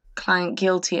his client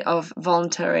guilty of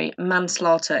voluntary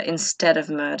manslaughter instead of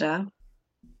murder,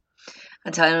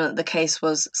 and telling him that the case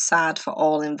was sad for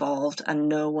all involved and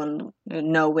no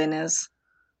winners.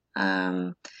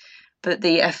 But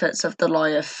the efforts of the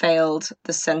lawyer failed.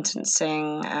 The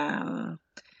sentencing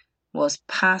was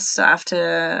passed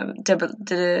after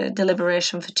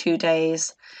deliberation for 2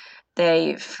 days.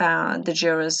 The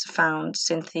jurors found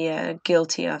Cynthia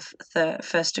guilty of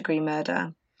first-degree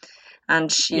murder,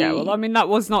 and she. Yeah, well, I mean, that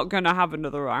was not going to have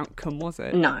another outcome, was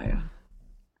it? No.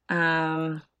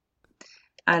 And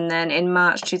then in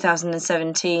March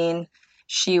 2017,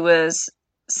 she was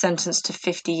sentenced to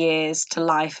 50 years to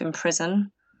life in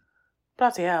prison.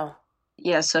 Bloody hell.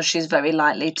 Yeah, so she's very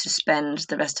likely to spend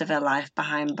the rest of her life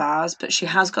behind bars, but she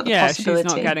has got the possibility.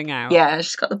 She's not getting out. Yeah,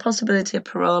 she's got the possibility of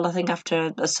parole, I think,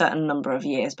 after a certain number of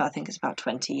years, but I think it's about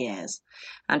 20 years.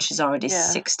 And she's already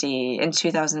 60. In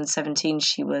 2017,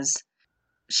 she was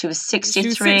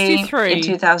 63 in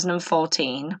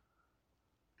 2014.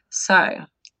 So,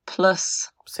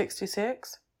 plus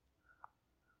 66?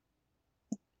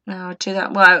 No, do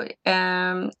that. Well,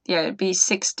 it'd be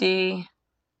 60,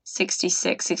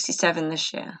 66, 67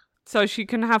 this year. So she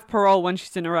can have parole when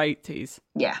she's in her 80s?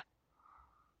 Yeah.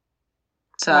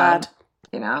 So,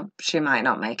 she might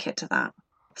not make it to that.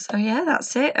 So, yeah,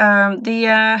 that's it.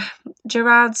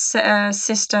 Gerard's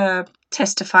sister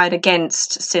testified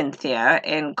against Cynthia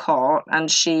in court,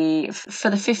 and for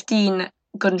the 15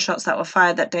 gunshots that were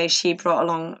fired that day, she brought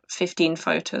along 15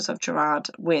 photos of Gerard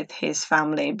with his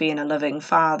family, being a loving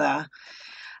father.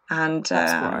 And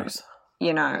that's gross.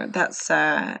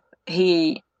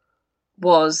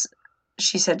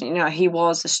 She said, he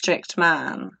was a strict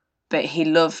man, but he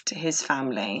loved his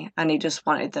family and he just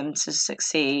wanted them to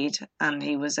succeed, and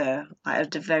he was a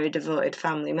very devoted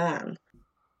family man.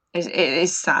 It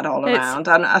is sad all around,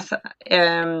 and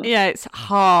it's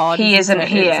hard. He isn't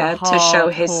here to show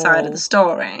his side of the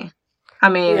story. I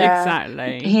mean,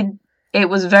 exactly. It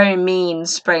was very mean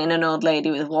spraying an old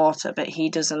lady with water, but he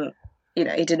doesn't. He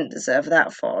didn't deserve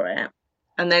that for it.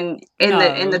 And then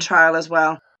in the trial as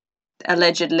well,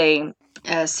 allegedly,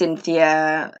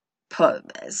 Cynthia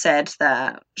said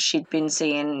that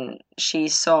she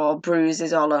saw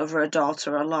bruises all over her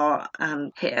daughter a lot,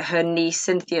 and her niece,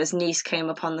 Cynthia's niece, came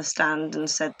up on the stand and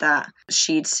said that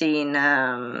she'd seen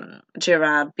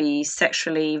Gerard be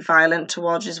sexually violent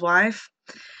towards his wife,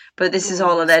 but this is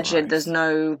all alleged. Nice. There's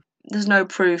no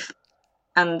proof,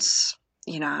 and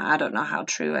I don't know how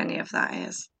true any of that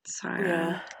is. So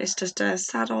it's just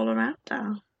sad all around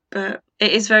now. But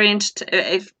it is very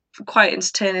quite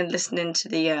entertaining listening to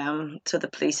the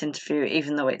police interview,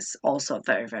 even though it's also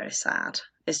very, very sad.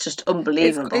 It's just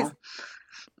unbelievable.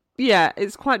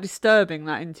 It's quite disturbing,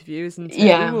 that interview, isn't it?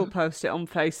 Yeah. We will post it on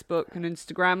Facebook and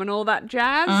Instagram and all that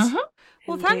jazz. Uh-huh.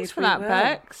 Well, thanks for that,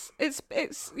 Bex. It's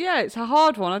a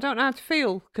hard one. I don't know how to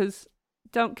feel, because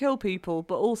don't kill people,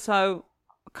 but also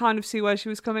kind of see where she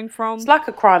was coming from. It's like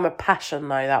a crime of passion,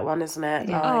 though, that one, isn't it?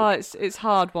 Yeah. It's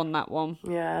hard one, that one.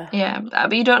 Yeah. Yeah,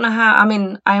 but you don't know how. I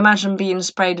mean, I imagine being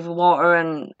sprayed with water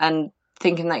and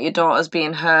thinking that your daughter's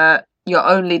being hurt, your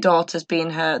only daughter's being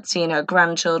hurt, seeing her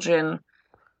grandchildren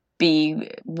be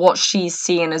what she's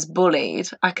seeing as bullied.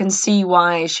 I can see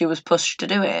why she was pushed to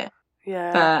do it.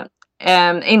 Yeah. But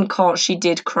in court, she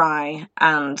did cry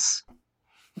and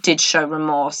did show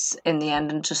remorse in the end,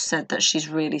 and just said that she's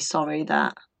really sorry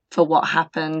for what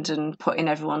happened and putting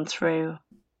everyone through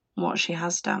what she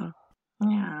has done.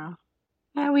 Yeah.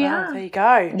 There we are. There you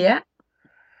go. Yeah.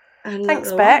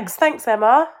 Thanks, Bex. Thanks,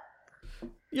 Emma.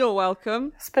 You're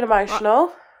welcome. It's been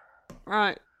emotional.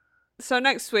 Right. So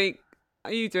next week,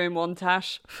 are you doing one,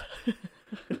 Tash?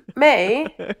 Me?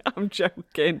 I'm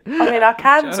joking. I mean, I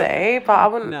can do, but I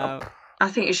wouldn't. No. I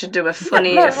think you should do a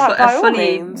funny,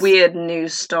 funny, weird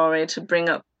news story to bring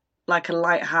up, like a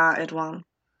light-hearted one,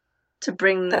 to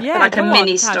bring a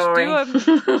mini story.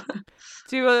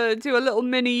 Do a little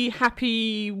mini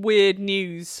happy weird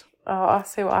news. Oh, I'll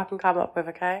see what I can come up with.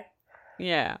 Okay.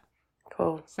 Yeah.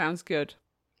 Cool. Sounds good.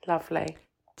 Lovely.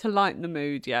 To lighten the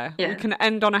mood, yeah. Yeah. We can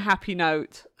end on a happy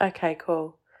note. Okay.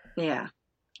 Cool. Yeah,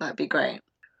 that'd be great.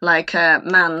 Like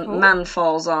man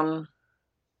falls on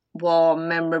war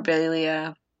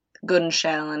memorabilia gun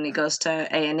shell and he goes to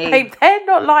A&E. Hey, they're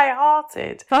not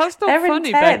light-hearted. That's not they're funny,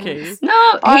 intense. Becky.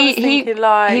 No,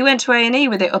 he went to A&E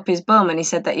with it up his bum and he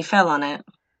said that he fell on it.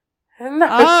 No,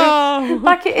 Oh,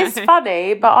 like it is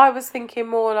funny, but I was thinking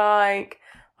more like,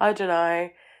 I don't know,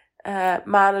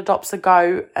 man adopts a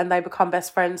goat and they become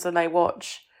best friends and they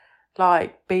watch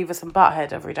like Beavis and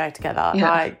Butthead every day together. Yeah.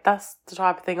 Like that's the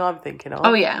type of thing I'm thinking of.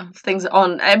 Oh yeah, things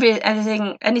on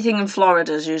anything in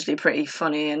Florida is usually pretty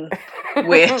funny and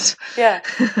weird. Yeah.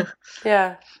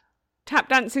 Yeah. Tap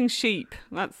dancing sheep.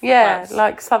 That's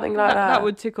like something like that. That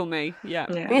would tickle me. Yeah.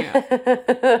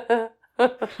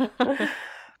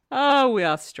 Oh, we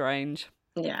are strange.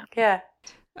 Yeah. Yeah.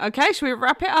 Okay, shall we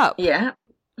wrap it up? Yeah.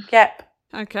 Yep.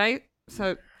 Okay,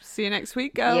 so see you next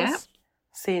week, girls. Yeah.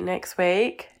 See you next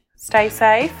week. Stay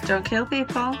safe. Don't kill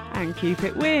people. And keep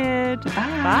it weird.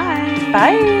 Bye.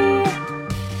 Bye.